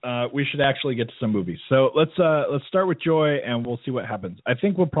 We should actually get to some movies. So let's start with Joy, and we'll see what happens. I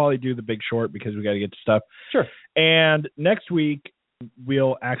think we'll probably do The Big Short because we got to get to stuff. Sure. And next week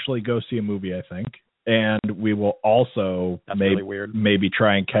we'll actually go see a movie, I think, and we will also maybe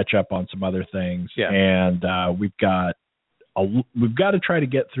try and catch up on some other things. Yeah. And we've got to try to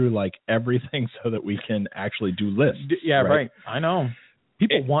get through like everything so that we can actually do lists. Yeah, right. I know.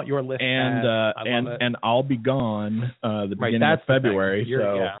 People want your list, and I'll be gone the beginning of February.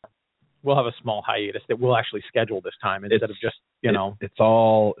 So we'll have a small hiatus that we'll actually schedule this time instead of just it's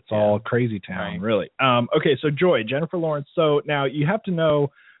all crazy town, really. Okay, so Joy, Jennifer Lawrence. So now you have to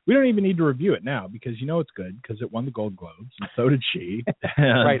know. We don't even need to review it now because it's good because it won the Gold Globes and so did she.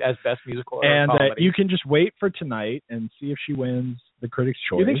 Right, as best musical or and comedy. You can just wait for tonight and see if she wins the Critics'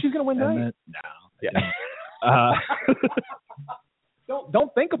 Choice. You think she's going to win tonight? No. Yeah.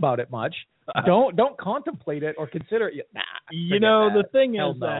 Don't think about it much. Don't contemplate it or consider it. The thing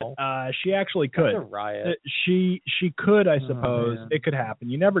is that she actually could. That's a riot. She could, I suppose. It could happen.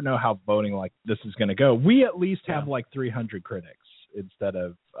 You never know how voting like this is going to go. We at least have like 300 critics instead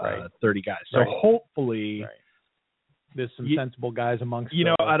of 30 guys. So hopefully there's some sensible guys amongst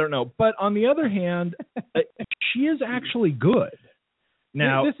I don't know. But on the other hand, she is actually good.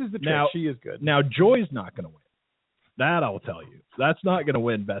 Now this is the trick. She is good. Now Joy's not going to win. That I'll tell you. That's not going to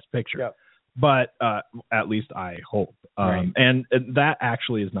win Best Picture. Yep. But at least I hope. And that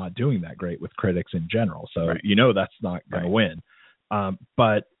actually is not doing that great with critics in general. So that's not going to win.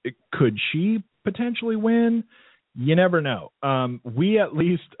 But could she potentially win? You never know. We at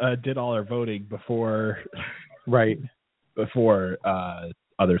least did all our voting before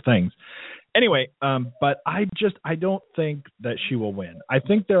other things. Anyway, but I don't think that she will win. I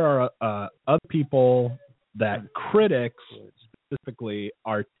think there are other people that critics specifically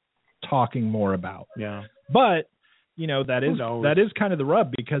are talking more about. Yeah. But, that is kind of the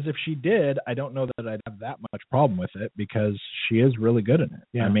rub because if she did, I don't know that I'd have that much problem with it because she is really good in it.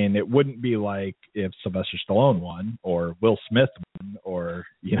 Yeah. I mean, it wouldn't be like if Sylvester Stallone won or Will Smith won or,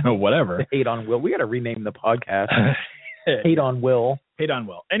 whatever. Hate on Will. We got to rename the podcast. Hate on Will. Hate on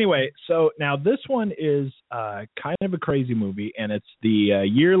Will. Anyway, so now this one is kind of a crazy movie, and it's the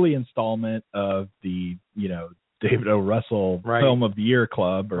yearly installment of the, David O. Russell Film of the Year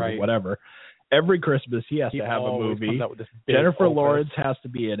Club or whatever. Every Christmas he has to have a movie. Jennifer Lawrence has to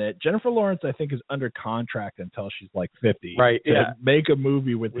be in it. Jennifer Lawrence, I think, is under contract until she's like 50 to make a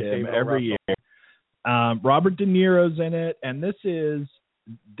movie with him David every year. Robert De Niro's in it, and this is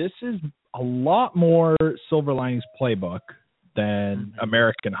a lot more Silver Linings Playbook than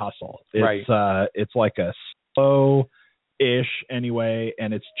American Hustle. It's like a slow-ish anyway,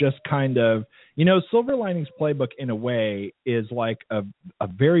 and it's just kind of, Silver Linings Playbook in a way is like a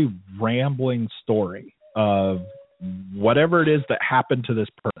very rambling story of whatever it is that happened to this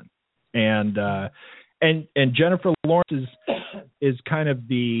person. And Jennifer Lawrence is kind of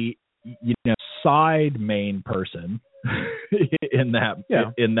the side main person in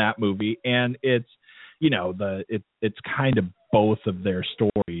that movie, and it's it's kind of both of their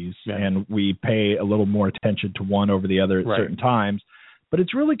stories, and we pay a little more attention to one over the other at certain times, but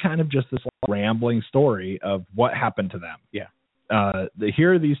it's really kind of just this rambling story of what happened to them.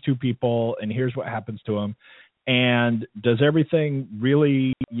 Here are these two people, and here's what happens to them, and does everything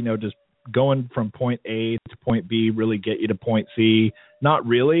really does going from point A to point B really get you to point C? Not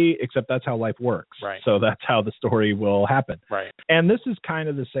really, except that's how life works. So that's how the story will happen. And this is kind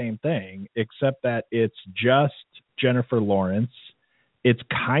of the same thing, except that it's just Jennifer Lawrence. It's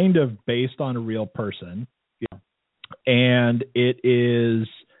kind of based on a real person. And it's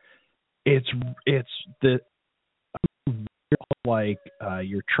like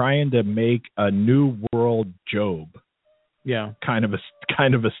you're trying to make a new world Job. Kind of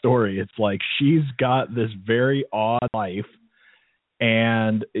a story. It's like she's got this very odd life,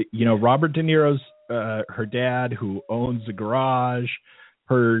 and Robert De Niro's her dad who owns the garage.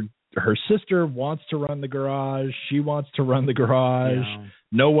 Her her sister wants to run the garage. She wants to run the garage. Yeah.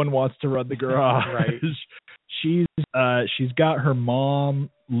 No one wants to run the garage. Right. She's got her mom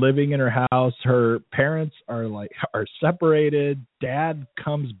living in her house. Her parents are separated. Dad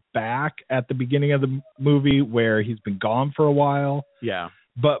comes back at the beginning of the movie where he's been gone for a while. Yeah.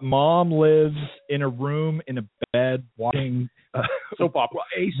 But mom lives in a room in a bed watching soap opera.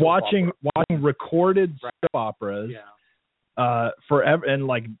 Watching recorded soap operas. Yeah. Forever, and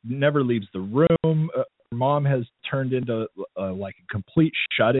never leaves the room. Mom has turned into a complete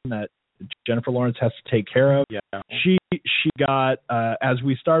shut-in that Jennifer Lawrence has to take care of. Yeah. She got as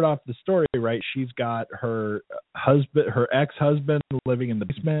we start off the story, right? She's got her ex-husband living in the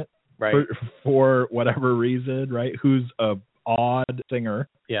basement, right, for whatever reason, right? Who's a odd singer.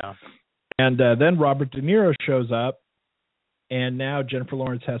 Yeah. And then Robert De Niro shows up, and now Jennifer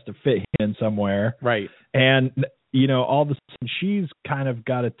Lawrence has to fit him in somewhere. Right. And all of a sudden she's kind of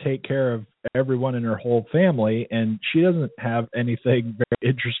got to take care of everyone in her whole family, and she doesn't have anything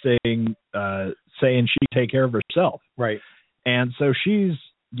very interesting saying she can take care of herself. Right. And so she's,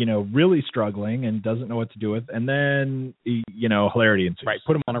 really struggling and doesn't know what to do with. And then, hilarity ensues. Right.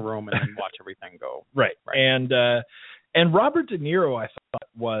 Put him on a room and then watch everything go. Right. And Robert De Niro, I thought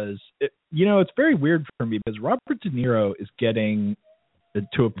was, it's very weird for me because Robert De Niro is getting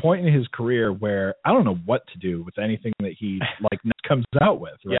to a point in his career where I don't know what to do with anything that he comes out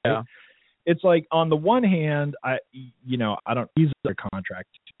with. Right? Yeah. It's on the one hand, I don't. He's under contract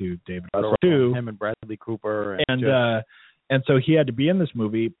to David Russell too. Him and Bradley Cooper, and so he had to be in this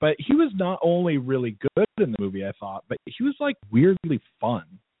movie. But he was not only really good in the movie, I thought, but he was weirdly fun.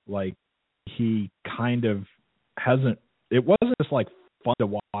 He kind of hasn't. It wasn't just fun to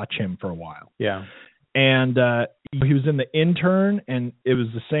watch him for a while. Yeah. And he was in The Intern, and it was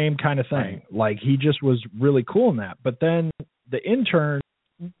the same kind of thing. Right. He just was really cool in that. But then The Intern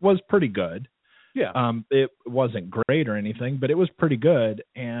was pretty good. Yeah. It wasn't great or anything, but it was pretty good.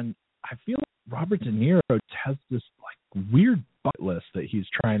 And I feel like Robert De Niro has this weird bucket list that he's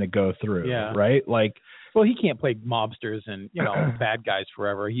trying to go through. Yeah. Right. Well, he can't play mobsters and bad guys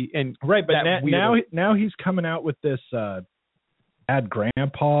forever. But now he's coming out with this Bad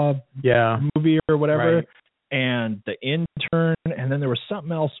Grandpa movie or whatever, right. And The Intern, and then there was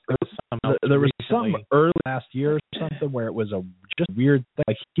something else. There was something early last year or something where it was a just weird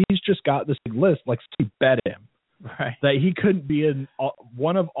thing. He's just got this big list. So bet him that he couldn't be in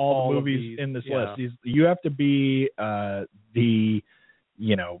one of all the movies in this list. You have to be the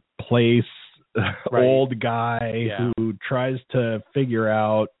place old guy who tries to figure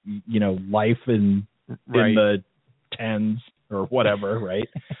out life in the tens or whatever, right?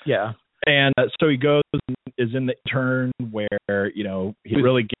 Yeah. And so he goes and is in The Intern where, he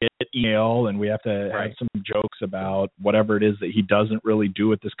really get email, and we have to have some jokes about whatever it is that he doesn't really do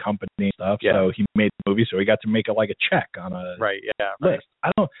with this company and stuff. Yeah. So he made the movie, so he got to make a check on a list.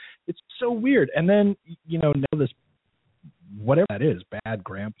 It's so weird. And then, now this, whatever that is, Bad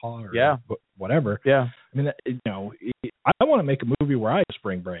Grandpa or whatever. Yeah. I mean, I want to make a movie where I have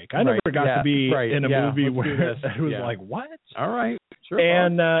spring break. I never got to be in a movie where it was what? All right. Sure.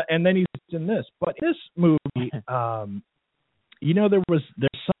 And then he's in this. But in this movie,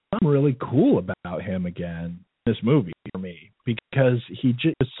 there's something really cool about him again in this movie for me, because he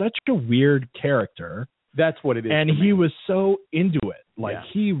just is such a weird character. That's what it is. And he was so into it.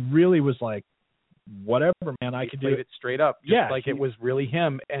 He really was whatever, man, I could do it straight up. It was really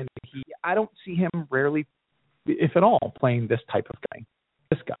him. And I don't see him rarely, if at all, playing this type of guy.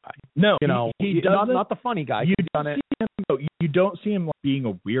 This guy. No, he doesn't. Not the funny guy. You don't see him being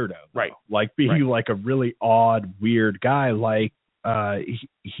a weirdo, right? Being a really odd, weird guy.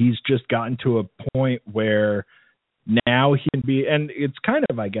 He's just gotten to a point where now he can be, and it's kind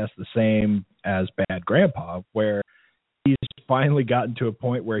of, I guess, the same as Bad Grandpa, where he's finally gotten to a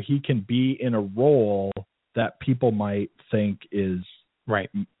point where he can be in a role that people might think is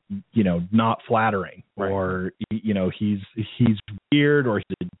not flattering, or he's weird, or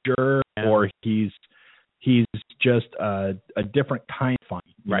he's a jerk, or he's just a different kind of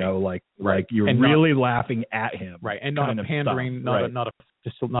funny, you're and really laughing at him, and not a pandering, not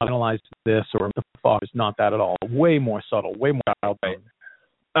analyze this or the fuck. It's not that at all. Way more subtle, way more out there.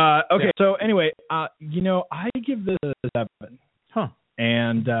 Okay, so anyway, I give this a 7. Huh.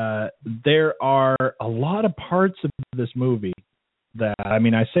 And there are a lot of parts of this movie that, I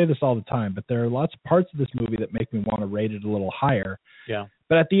say this all the time, but there are lots of parts of this movie that make me want to rate it a little higher. Yeah.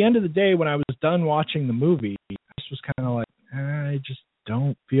 But at the end of the day, when I was done watching the movie, I just was kind of I just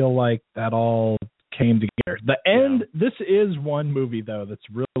don't feel like that all came together. The end, this is one movie, though, that's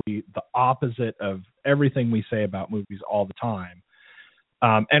really the opposite of everything we say about movies all the time.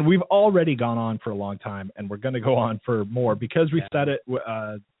 And we've already gone on for a long time, and we're going to go on for more because we said it.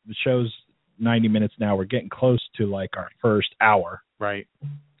 The show's 90 minutes now. We're getting close to like our first hour, right?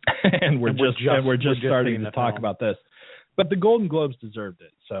 and we're just starting to talk about this. But the Golden Globes deserved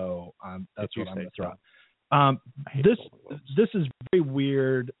it, so that's what I'm going to throw out. This is very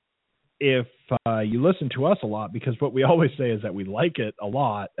weird if you listen to us a lot, because what we always say is that we like it a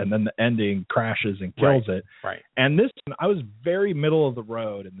lot, and then the ending crashes and kills it. Right. And this one, I was very middle of the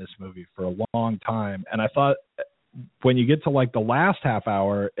road in this movie for a long time, and I thought when you get to like the last half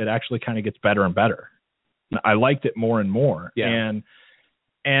hour, it actually kind of gets better and better. I liked it more and more. Yeah.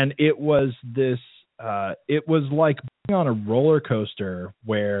 And it was this. It was like being on a roller coaster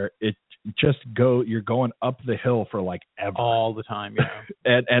where you're going up the hill for like ever, all the time,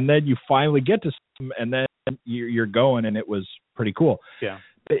 yeah. and then you finally get to some, and then you're going, and it was pretty cool. Yeah,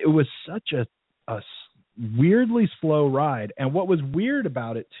 it was such a weirdly slow ride, and what was weird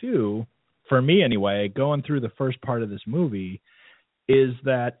about it too, for me anyway, going through the first part of this movie, is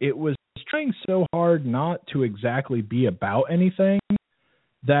that it was trying so hard not to exactly be about anything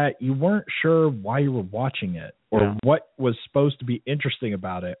that you weren't sure why you were watching it, or what was supposed to be interesting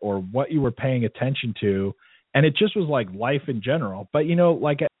about it, or what you were paying attention to. And it just was like life in general. But,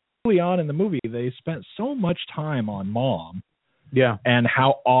 like early on in the movie, they spent so much time on Mom. Yeah. And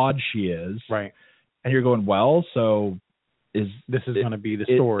how odd she is. Right. And you're going, well, so this is going to be the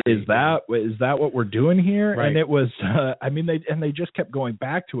story. Is that what we're doing here? Right. And it was, they just kept going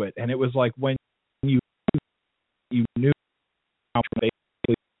back to it. And it was like when you knew how they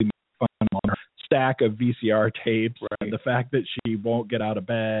on her stack of VCR tapes, and the fact that she won't get out of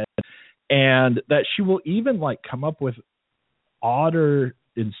bed, and that she will even like come up with odder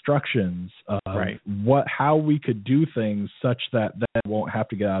instructions of how we could do things such that won't have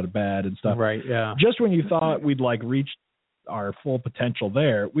to get out of bed and stuff. Right. Yeah. Just when you thought we'd like reached our full potential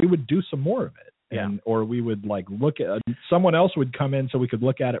there, we would do some more of it. Or we would like look at someone else would come in so we could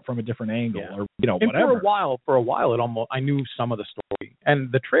look at it from a different angle, or whatever. And for a while, I knew some of the story,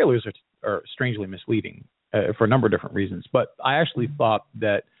 and the trailers are strangely misleading for a number of different reasons. But I actually thought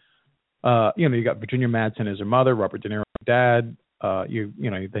that you got Virginia Madsen as her mother, Robert De Niro dad. Then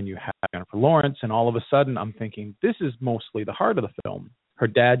you have Jennifer Lawrence, and all of a sudden I'm thinking this is mostly the heart of the film. Her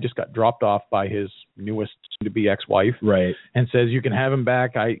dad just got dropped off by his newest soon-to-be ex-wife, right? And says, "You can have him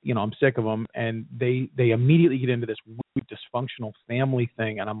back. I'm sick of him." And they immediately get into this weird dysfunctional family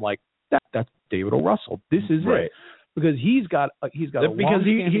thing, and I'm like, "That's David O. Russell. This is it," because he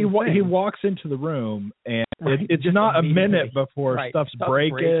walks into the room, and it's not a minute before stuff's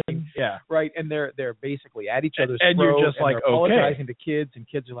breaking. Yeah, right. And they're basically at each other's and throat, you're just like, apologizing to kids, and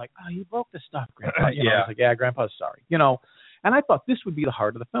kids are like, "Oh, you broke the stuff, Grandpa." I was like, "Yeah, Grandpa's sorry." And I thought this would be the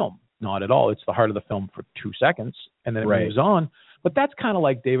heart of the film. Not at all. It's the heart of the film for 2 seconds, and then it moves on. But that's kind of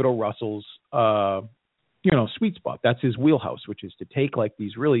like David O. Russell's, sweet spot. That's his wheelhouse, which is to take like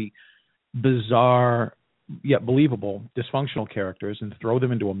these really bizarre yet believable dysfunctional characters and throw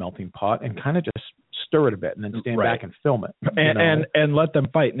them into a melting pot and kind of just stir it a bit, and then stand back and film it, and let them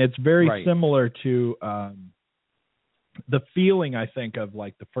fight. And it's very similar to the feeling, I think, of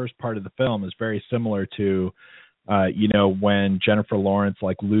like the first part of the film is very similar to. When Jennifer Lawrence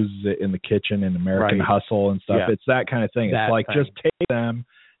like loses it in the kitchen in American Hustle and stuff, it's that kind of thing. It's like just take them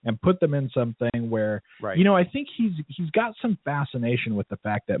and put them in something where, I think he's got some fascination with the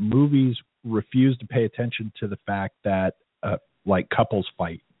fact that movies refuse to pay attention to the fact that like couples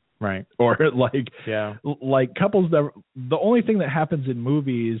fight. Right. Or like couples that the only thing that happens in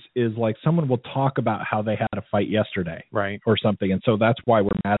movies is like someone will talk about how they had a fight yesterday. Right. Or something. And so that's why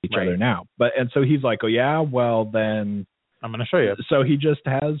we're mad at each other now. And so he's like, oh yeah, well then I'm going to show you. So he just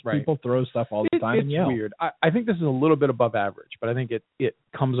has people throw stuff all the time and yell. It's weird. I think this is a little bit above average, but I think it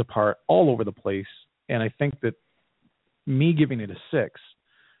comes apart all over the place. And I think that me giving it a 6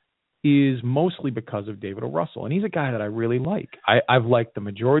 is mostly because of David O. Russell. And he's a guy that I really like. I've liked the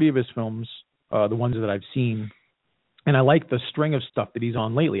majority of his films, the ones that I've seen, and I like the string of stuff that he's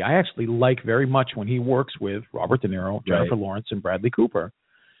on lately. I actually like very much when he works with Robert De Niro, Jennifer Lawrence, and Bradley Cooper.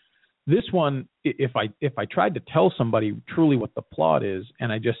 This one, if I tried to tell somebody truly what the plot is,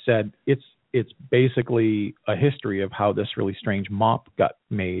 and I just said it's basically a history of how this really strange mop got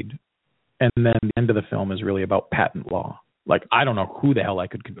made, and then the end of the film is really about patent law. Like, I don't know who the hell I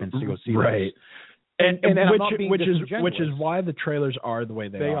could convince to go see this. And which is why the trailers are the way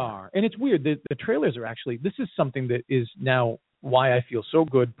they are. And it's weird. The trailers are actually, this is something that is now why I feel so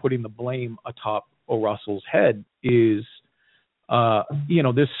good putting the blame atop O. Russell's head is,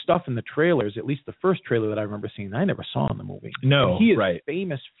 this stuff in the trailers, at least the first trailer that I remember seeing, I never saw in the movie. No, and he is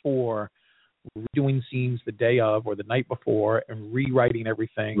famous for redoing scenes the day of or the night before and rewriting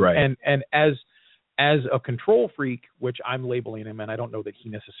everything. Right. And as a control freak, which I'm labeling him, and I don't know that he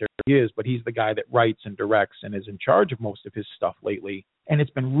necessarily is, but he's the guy that writes and directs and is in charge of most of his stuff lately. And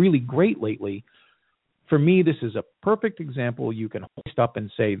it's been really great lately. For me, this is a perfect example you can hoist up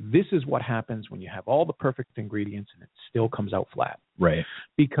and say, this is what happens when you have all the perfect ingredients and it still comes out flat. Right.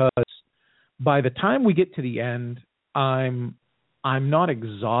 Because by the time we get to the end, I'm not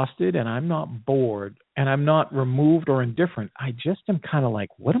exhausted and I'm not bored and I'm not removed or indifferent. I just am kind of like,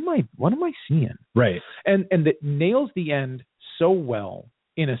 what am I seeing? Right. And that nails the end so well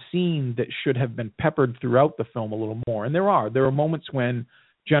in a scene that should have been peppered throughout the film a little more. And there are moments when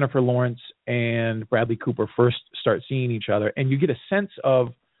Jennifer Lawrence and Bradley Cooper first start seeing each other, and you get a sense of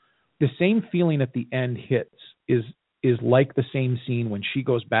the same feeling at the end hits is like the same scene when she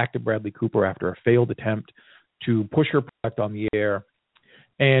goes back to Bradley Cooper after a failed attempt to push her product on the air,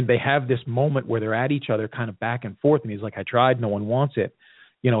 and they have this moment where they're at each other kind of back and forth, and he's like, I tried, no one wants it,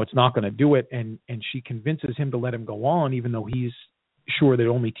 it's not going to do it, and she convinces him to let him go on even though he's sure that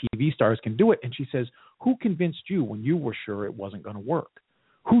only TV stars can do it, and she says, who convinced you when you were sure it wasn't going to work?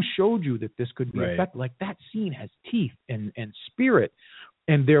 Who showed you that this could be effective? Like, that scene has teeth and spirit,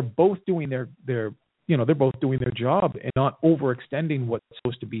 and they're both doing they're both doing their job and not overextending what's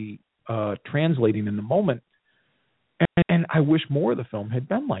supposed to be translating in the moment. And I wish more of the film had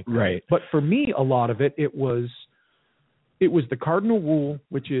been like that. Right. But for me, a lot of it was the cardinal rule,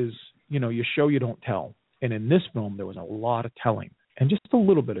 which is, you show, you don't tell. And in this film, there was a lot of telling and just a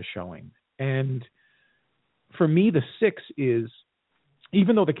little bit of showing. And for me, the 6 is,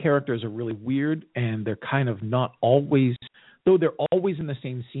 even though the characters are really weird and they're kind of not always, though they're always in the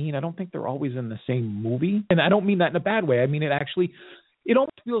same scene, I don't think they're always in the same movie. And I don't mean that in a bad way. I mean, it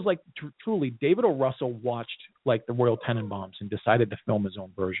almost feels like truly David O. Russell watched like the Royal Tenenbaums and decided to film his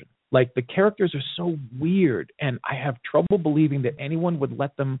own version. Like, the characters are so weird, and I have trouble believing that anyone would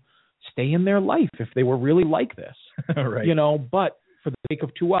let them stay in their life if they were really like this. Right. But for the sake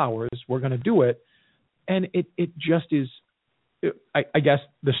of 2 hours, we're going to do it. And it just is, I guess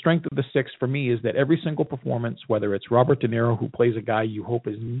the strength of the 6 for me is that every single performance, whether it's Robert De Niro, who plays a guy you hope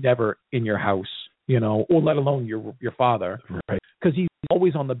is never in your house, or let alone your father, right? Because he's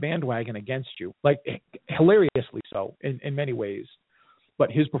always on the bandwagon against you, like hilariously so in many ways.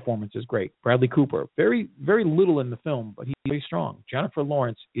 But his performance is great. Bradley Cooper, very, very little in the film, but he's very strong. Jennifer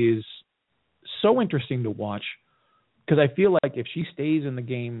Lawrence is so interesting to watch because I feel like if she stays in the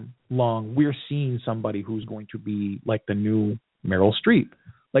game long, we're seeing somebody who's going to be like the new Meryl Streep.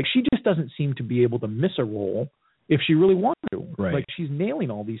 Like, she just doesn't seem to be able to miss a role if she really wanted to. Right. Like, she's nailing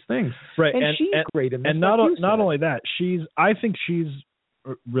all these things. Right. And she's great in this. And not only that, I think she's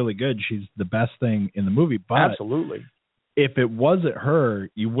really good. She's the best thing in the movie. But absolutely. If it wasn't her,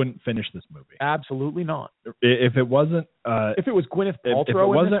 you wouldn't finish this movie. Absolutely not. If it wasn't, if it was Gwyneth Paltrow, if it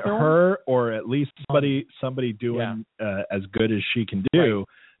wasn't her, or at least somebody doing as good as she can do. Right.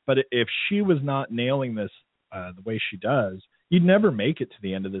 But if she was not nailing this the way she does, you'd never make it to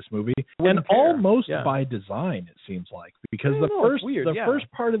the end of this movie, and almost by design, it seems like, because the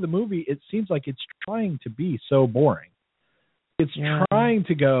first part of the movie, it seems like it's trying to be so boring. It's trying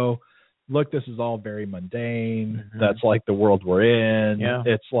to go, look, this is all very mundane. Mm-hmm. That's like the world we're in. Yeah.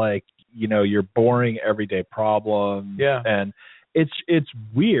 It's like, your boring everyday problems. Yeah. And it's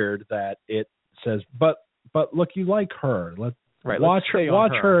weird that it says, but look, you like her. Let's watch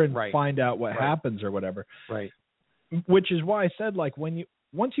her and find out what happens or whatever. Right. Which is why I said, like,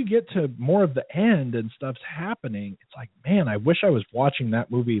 once you get to more of the end and stuff's happening, it's like, man, I wish I was watching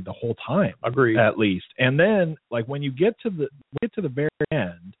that movie the whole time. Agreed. At least. And then, like, when you get to the very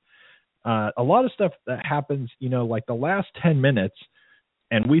end, a lot of stuff that happens, like the last 10 minutes,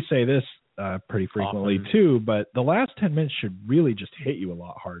 and we say this pretty frequently too, but the last 10 minutes should really just hit you a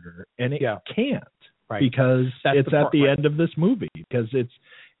lot harder, and it can't, because it's at the end of this movie, because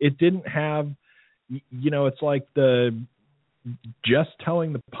it didn't have, it's like just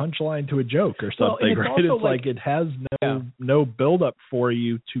telling the punchline to a joke or something, right? It's like it has no build up for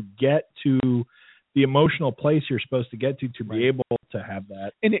you to get to the emotional place you're supposed to get to be able to have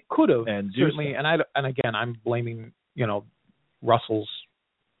that. And it could have, and certainly. And again, I'm blaming, Russell's,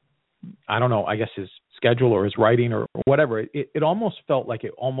 I don't know, I guess his schedule or his writing or whatever. It almost felt like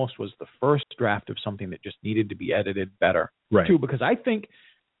it almost was the first draft of something that just needed to be edited better. Right. Too, because I think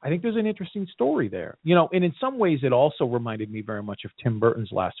there's an interesting story there, and in some ways it also reminded me very much of Tim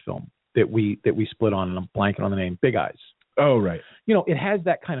Burton's last film that we split on, and I'm blanking on the name, Big Eyes. Oh, right. It has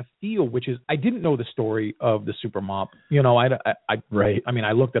that kind of feel, which is, I didn't know the story of the Super Mop. Right. I mean,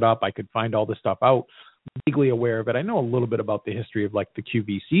 I looked it up. I could find all this stuff out. Vaguely aware of it. I know a little bit about the history of like the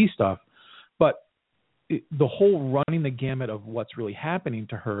QVC stuff, But the whole running the gamut of what's really happening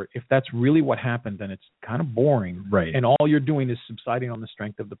to her, if that's really what happened, then it's kind of boring. Right. And all you're doing is subsiding on the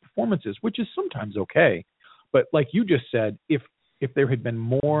strength of the performances, which is sometimes okay. But like you just said, if there had been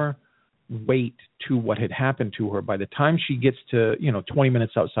more weight to what had happened to her, by the time she gets to, 20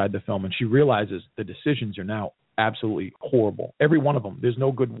 minutes outside the film and she realizes the decisions are now absolutely horrible, every one of them, there's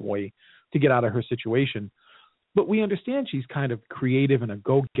no good way to get out of her situation. But we understand she's kind of creative and a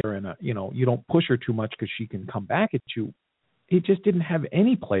go-getter, and you don't push her too much because she can come back at you. It just didn't have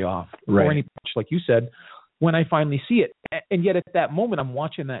any playoff or any punch, like you said, when I finally see it. And yet at that moment, I'm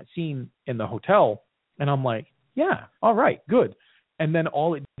watching that scene in the hotel, and I'm like, yeah, all right, good. And then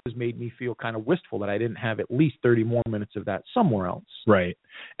all it has made me feel kind of wistful that I didn't have at least 30 more minutes of that somewhere else. Right.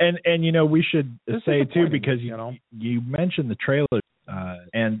 And we should say, too, because you mentioned the trailer.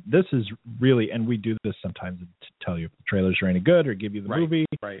 And this is really, and we do this sometimes to tell you if the trailers are any good or give you the movie.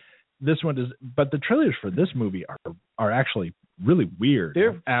 Right. This one does, but the trailers for this movie are actually really weird.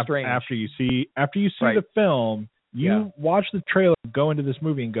 They're strange. After you see the film, you watch the trailer, go into this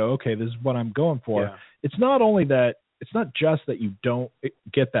movie, and go, okay, this is what I'm going for. Yeah. It's not only that, it's not just that you don't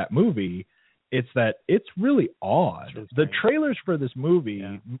get that movie. It's that it's really odd. The trailers for this movie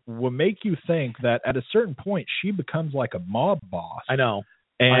will make you think that at a certain point she becomes like a mob boss. I know.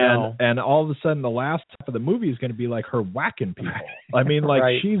 And all of a sudden the last half of the movie is going to be like her whacking people. I mean, like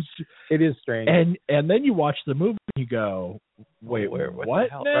it is strange. And then you watch the movie and you go, wait, what the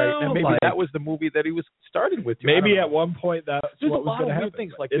hell? Right. And maybe that was the movie that he was started with. Maybe at one point that's there's what a was lot going to of happen.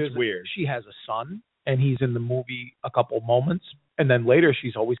 Things like it's weird. She has a son, and he's in the movie a couple of moments. And then later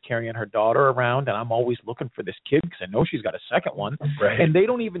she's always carrying her daughter around, and I'm always looking for this kid because I know she's got a second one. Right. And they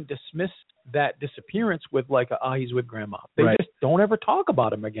don't even dismiss that disappearance with like, he's with grandma. They just don't ever talk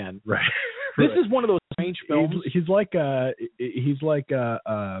about him again. Right. This is one of those strange films. He's like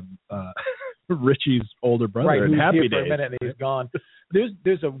Richie's older brother in Happy Days. For a minute and he's gone.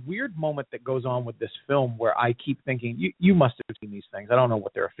 There's a weird moment that goes on with this film where I keep thinking, you must have seen these things. I don't know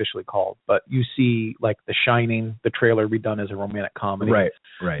what they're officially called, but you see like The Shining, the trailer be done as a romantic comedy. Right.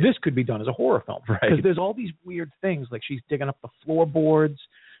 This could be done as a horror film. Because there's all these weird things, like she's digging up the floorboards.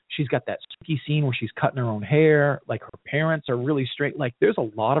 She's got that spooky scene where she's cutting her own hair. Like her parents are really straight. Like there's a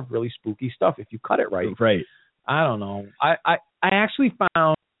lot of really spooky stuff if you cut it right. Right. I don't know. I actually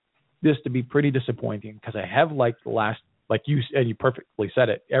found this to be pretty disappointing because I have liked the last, like you said, you perfectly said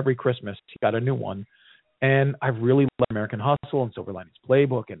it, every Christmas he got a new one. And I really love American Hustle and Silver Linings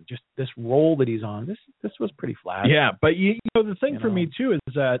Playbook and just this role that he's on. This was pretty flat. Yeah, but the thing for me too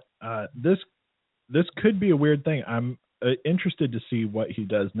is that this could be a weird thing. I'm interested to see what he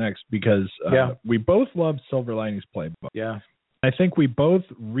does next because we both love Silver Linings Playbook. Yeah. I think we both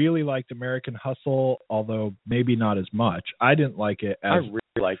really liked American Hustle, although maybe not as much. I didn't like it. I really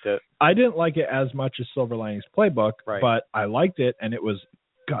liked it. I didn't like it as much as Silver Linings Playbook, but I liked it, and it was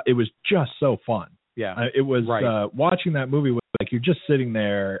just so fun. Yeah, it was watching that movie was like you're just sitting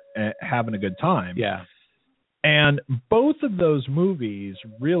there having a good time. Yeah. And both of those movies,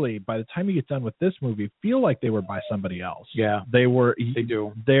 really, by the time you get done with this movie, feel like they were by somebody else. Yeah, they were. They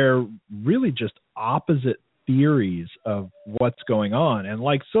do. They're really just opposite theories of what's going on. And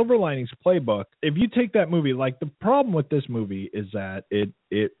like Silver Linings Playbook, if you take that movie, like the problem with this movie is that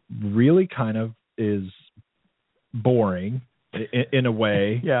it really kind of is boring in a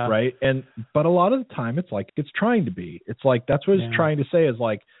way, right? But a lot of the time it's like it's trying to be. It's like that's what it's trying to say is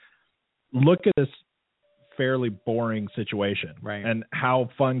like, look at this fairly boring situation, right? And how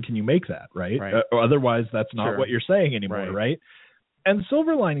fun can you make that, right? Otherwise, that's not what you're saying anymore, right? And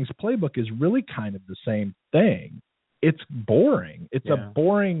Silver Linings Playbook is really kind of the same thing. It's boring. It's a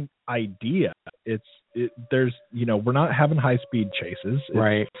boring idea. There's we're not having high speed chases,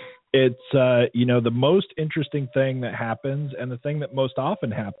 It's the most interesting thing that happens, and the thing that most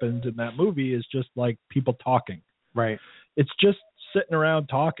often happens in that movie is just like people talking. Right. It's just sitting around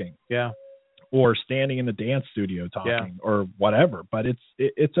talking. Yeah. Or standing in the dance studio talking or whatever. But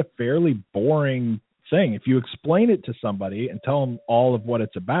it's a fairly boring thing. If you explain it to somebody and tell them all of what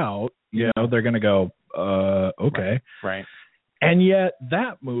it's about, they're going to go, okay. Right. And yet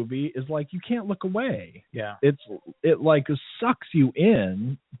that movie is like, you can't look away. Yeah. It like sucks you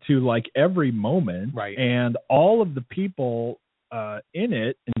in to like every moment. Right. And all of the people in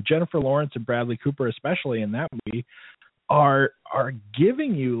it, and Jennifer Lawrence and Bradley Cooper, especially in that movie, are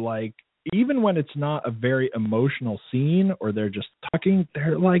giving you like, even when it's not a very emotional scene or they're just talking,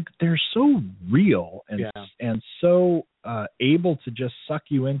 they're so real and so able to just suck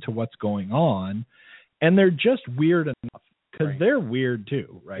you into what's going on. And they're just weird enough because they're weird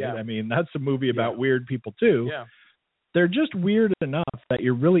too, right? Yeah. I mean, that's a movie about weird people too. Yeah. they're just weird enough that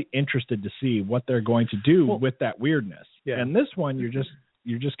you're really interested to see what they're going to do with that weirdness. Yeah. And this one,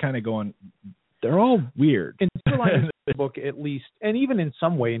 you're just kind of going, they're all weird. In Silverlinings book, at least, and even in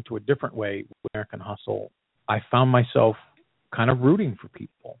some way, into a different way, with American Hustle, I found myself kind of rooting for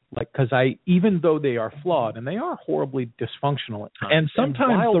people, because even though they are flawed and they are horribly dysfunctional at times, and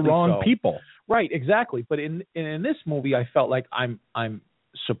sometimes the wrong people, right? Exactly. But in this movie, I felt like I'm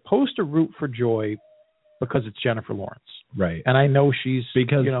supposed to root for Joy because it's Jennifer Lawrence, right? And I know she's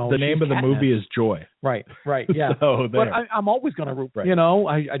because the name of the movie is Joy, right? Yeah. So but I'm always going to root. Right.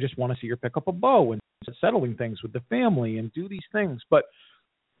 I just want to see her pick up a bow and settling things with the family and do these things, but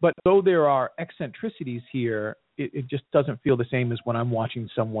though there are eccentricities here, it just doesn't feel the same as when I'm watching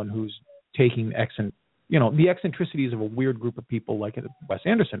someone who's taking the eccentricities of a weird group of people, like a Wes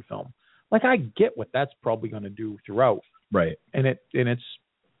Anderson film. Like, I get what that's probably going to do throughout, right? And it's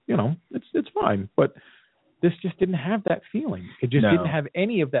it's fine, but this just didn't have that feeling. It just didn't have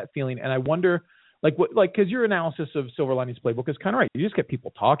any of that feeling, and I wonder, because your analysis of Silver Linings Playbook is kind of right. You just get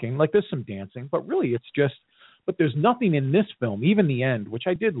people talking, like there's some dancing, but really it's just. But there's nothing in this film, even the end, which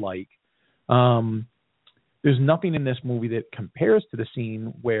I did like. There's nothing in this movie that compares to the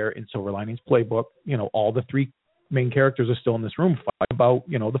scene where in Silver Linings Playbook, all the three main characters are still in this room fighting about,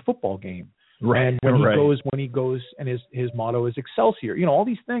 the football game. Right. And when he goes and his motto is Excelsior, all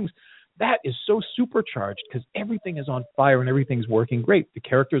these things. That is so supercharged because everything is on fire and everything's working great. The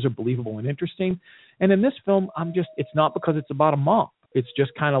characters are believable and interesting. And in this film, it's not because it's about a mob. It's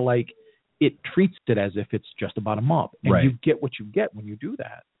just kind of like, it treats it as if it's just about a mob. And you get what you get when you do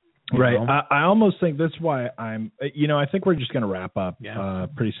that. Right. I almost think that's why I think we're just going to wrap up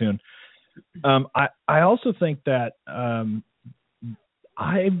pretty soon. I also think that I'm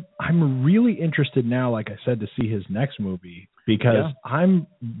really interested now, like I said, to see his next movie because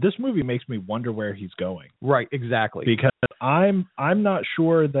this movie makes me wonder where he's going. Right. Exactly. Because I'm not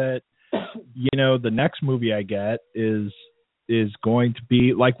sure that, the next movie I get is going to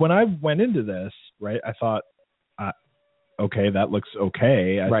be like when I went into this, right? I thought, okay, that looks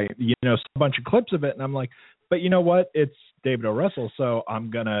okay. Right. Saw a bunch of clips of it, and I'm like, but you know what? It's David O. Russell, so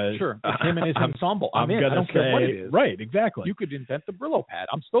I'm gonna it's him and his ensemble. I don't care what it is. Right, exactly. You could invent the Brillo pad.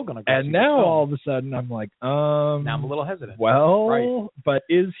 I'm still gonna go. And now all of a sudden, I'm like, now I'm a little hesitant. Well, but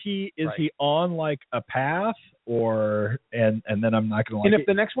is he on like a path? And then I'm not going to like it. And if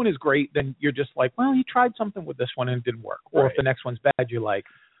the next one is great, then you're just like, well, he tried something with this one and it didn't work. Or if the next one's bad, you're like,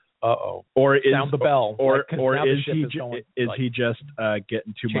 uh-oh. Or sound the bell. Or is he just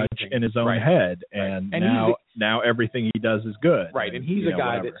getting too much in his own head? And now everything he does is good. Right. And he's a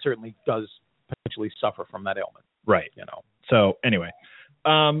guy that certainly does potentially suffer from that ailment. Right. So anyway,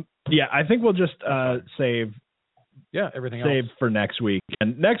 I think we'll just save everything else for next week.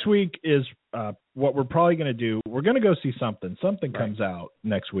 And next week is what we're probably going to do. We're going to go see something. Something comes out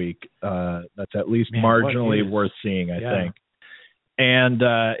next week that's at least marginally worth seeing, I think. And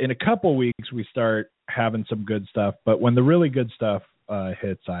in a couple weeks, we start having some good stuff. But when the really good stuff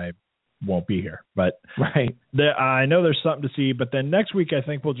hits, I won't be here. But I know there's something to see. But then next week, I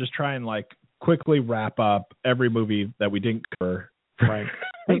think we'll just try and quickly wrap up every movie that we didn't cover. Right.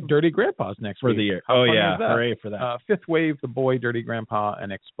 Hey, Dirty Grandpa's next for week. The year. Hooray for that. Fifth Wave, The Boy, Dirty Grandpa,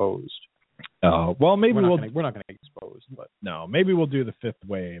 and Exposed. Oh, well, maybe we're not going to get exposed, but no, maybe we'll do the Fifth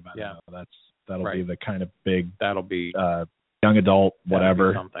Wave. I don't know. That'll be the kind of big. That'll be young adult,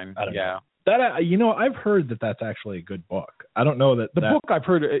 whatever. Something. I don't know. That I've heard that that's actually a good book. I don't know that the book I've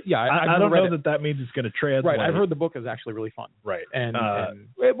heard. I don't know that means it's going to translate. Right, I've heard the book is actually really fun. Right,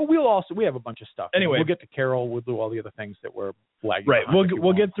 but we have a bunch of stuff. Anyway, we'll get to Carol. We'll do all the other things that we're lagging. Right,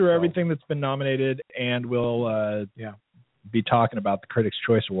 we'll get through everything that's been nominated, and we'll be talking about the Critics'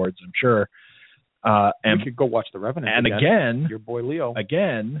 Choice Awards, I'm sure. And we could go watch The Revenant. And again, your boy Leo.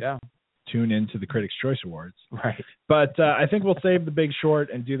 Again, tune into the Critics' Choice Awards. Right. But I think we'll save The Big Short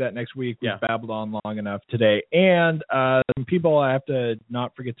and do that next week. We've babbled on long enough today. And some people, I have to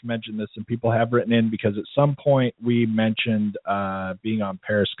not forget to mention this, some people have written in because at some point we mentioned being on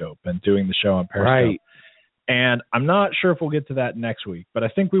Periscope and doing the show on Periscope. Right. And I'm not sure if we'll get to that next week, but I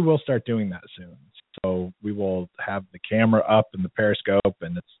think we will start doing that soon. So we will have the camera up and the Periscope,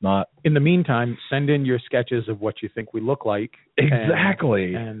 and it's not. In the meantime, send in your sketches of what you think we look like.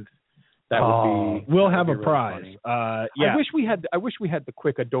 Exactly. And that would be. We'll have a prize. Really I wish we had the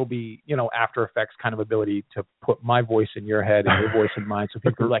quick Adobe, After Effects kind of ability to put my voice in your head and your voice in mine, so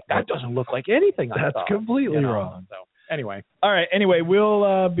people are like, that doesn't look like anything. That's completely wrong. So anyway. All right. Anyway,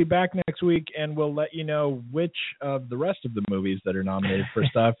 we'll be back next week, and we'll let you know which of the rest of the movies that are nominated for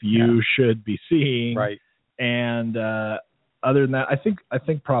stuff you should be seeing. Right. And other than that, I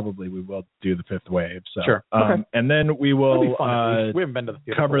think probably we will do the fifth wave. So, sure. Okay. And then we will we haven't been to the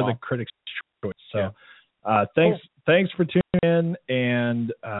theater cover the Critics' Choice. So, thanks for tuning in,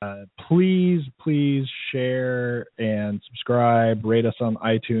 and please share and subscribe, rate us on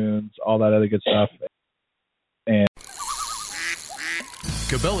iTunes, all that other good stuff. And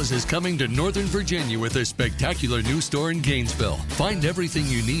Cabela's is coming to Northern Virginia with a spectacular new store in Gainesville. Find everything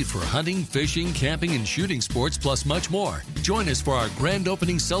you need for hunting, fishing, camping, and shooting sports, plus much more. Join us for our grand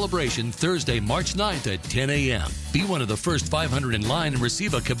opening celebration Thursday, March 9th at 10 a.m. Be one of the first 500 in line and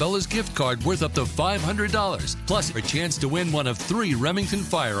receive a Cabela's gift card worth up to $500. Plus, a chance to win one of 3 Remington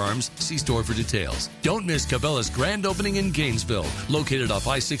firearms. See store for details. Don't miss Cabela's grand opening in Gainesville, located off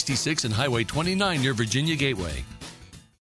I-66 and Highway 29 near Virginia Gateway.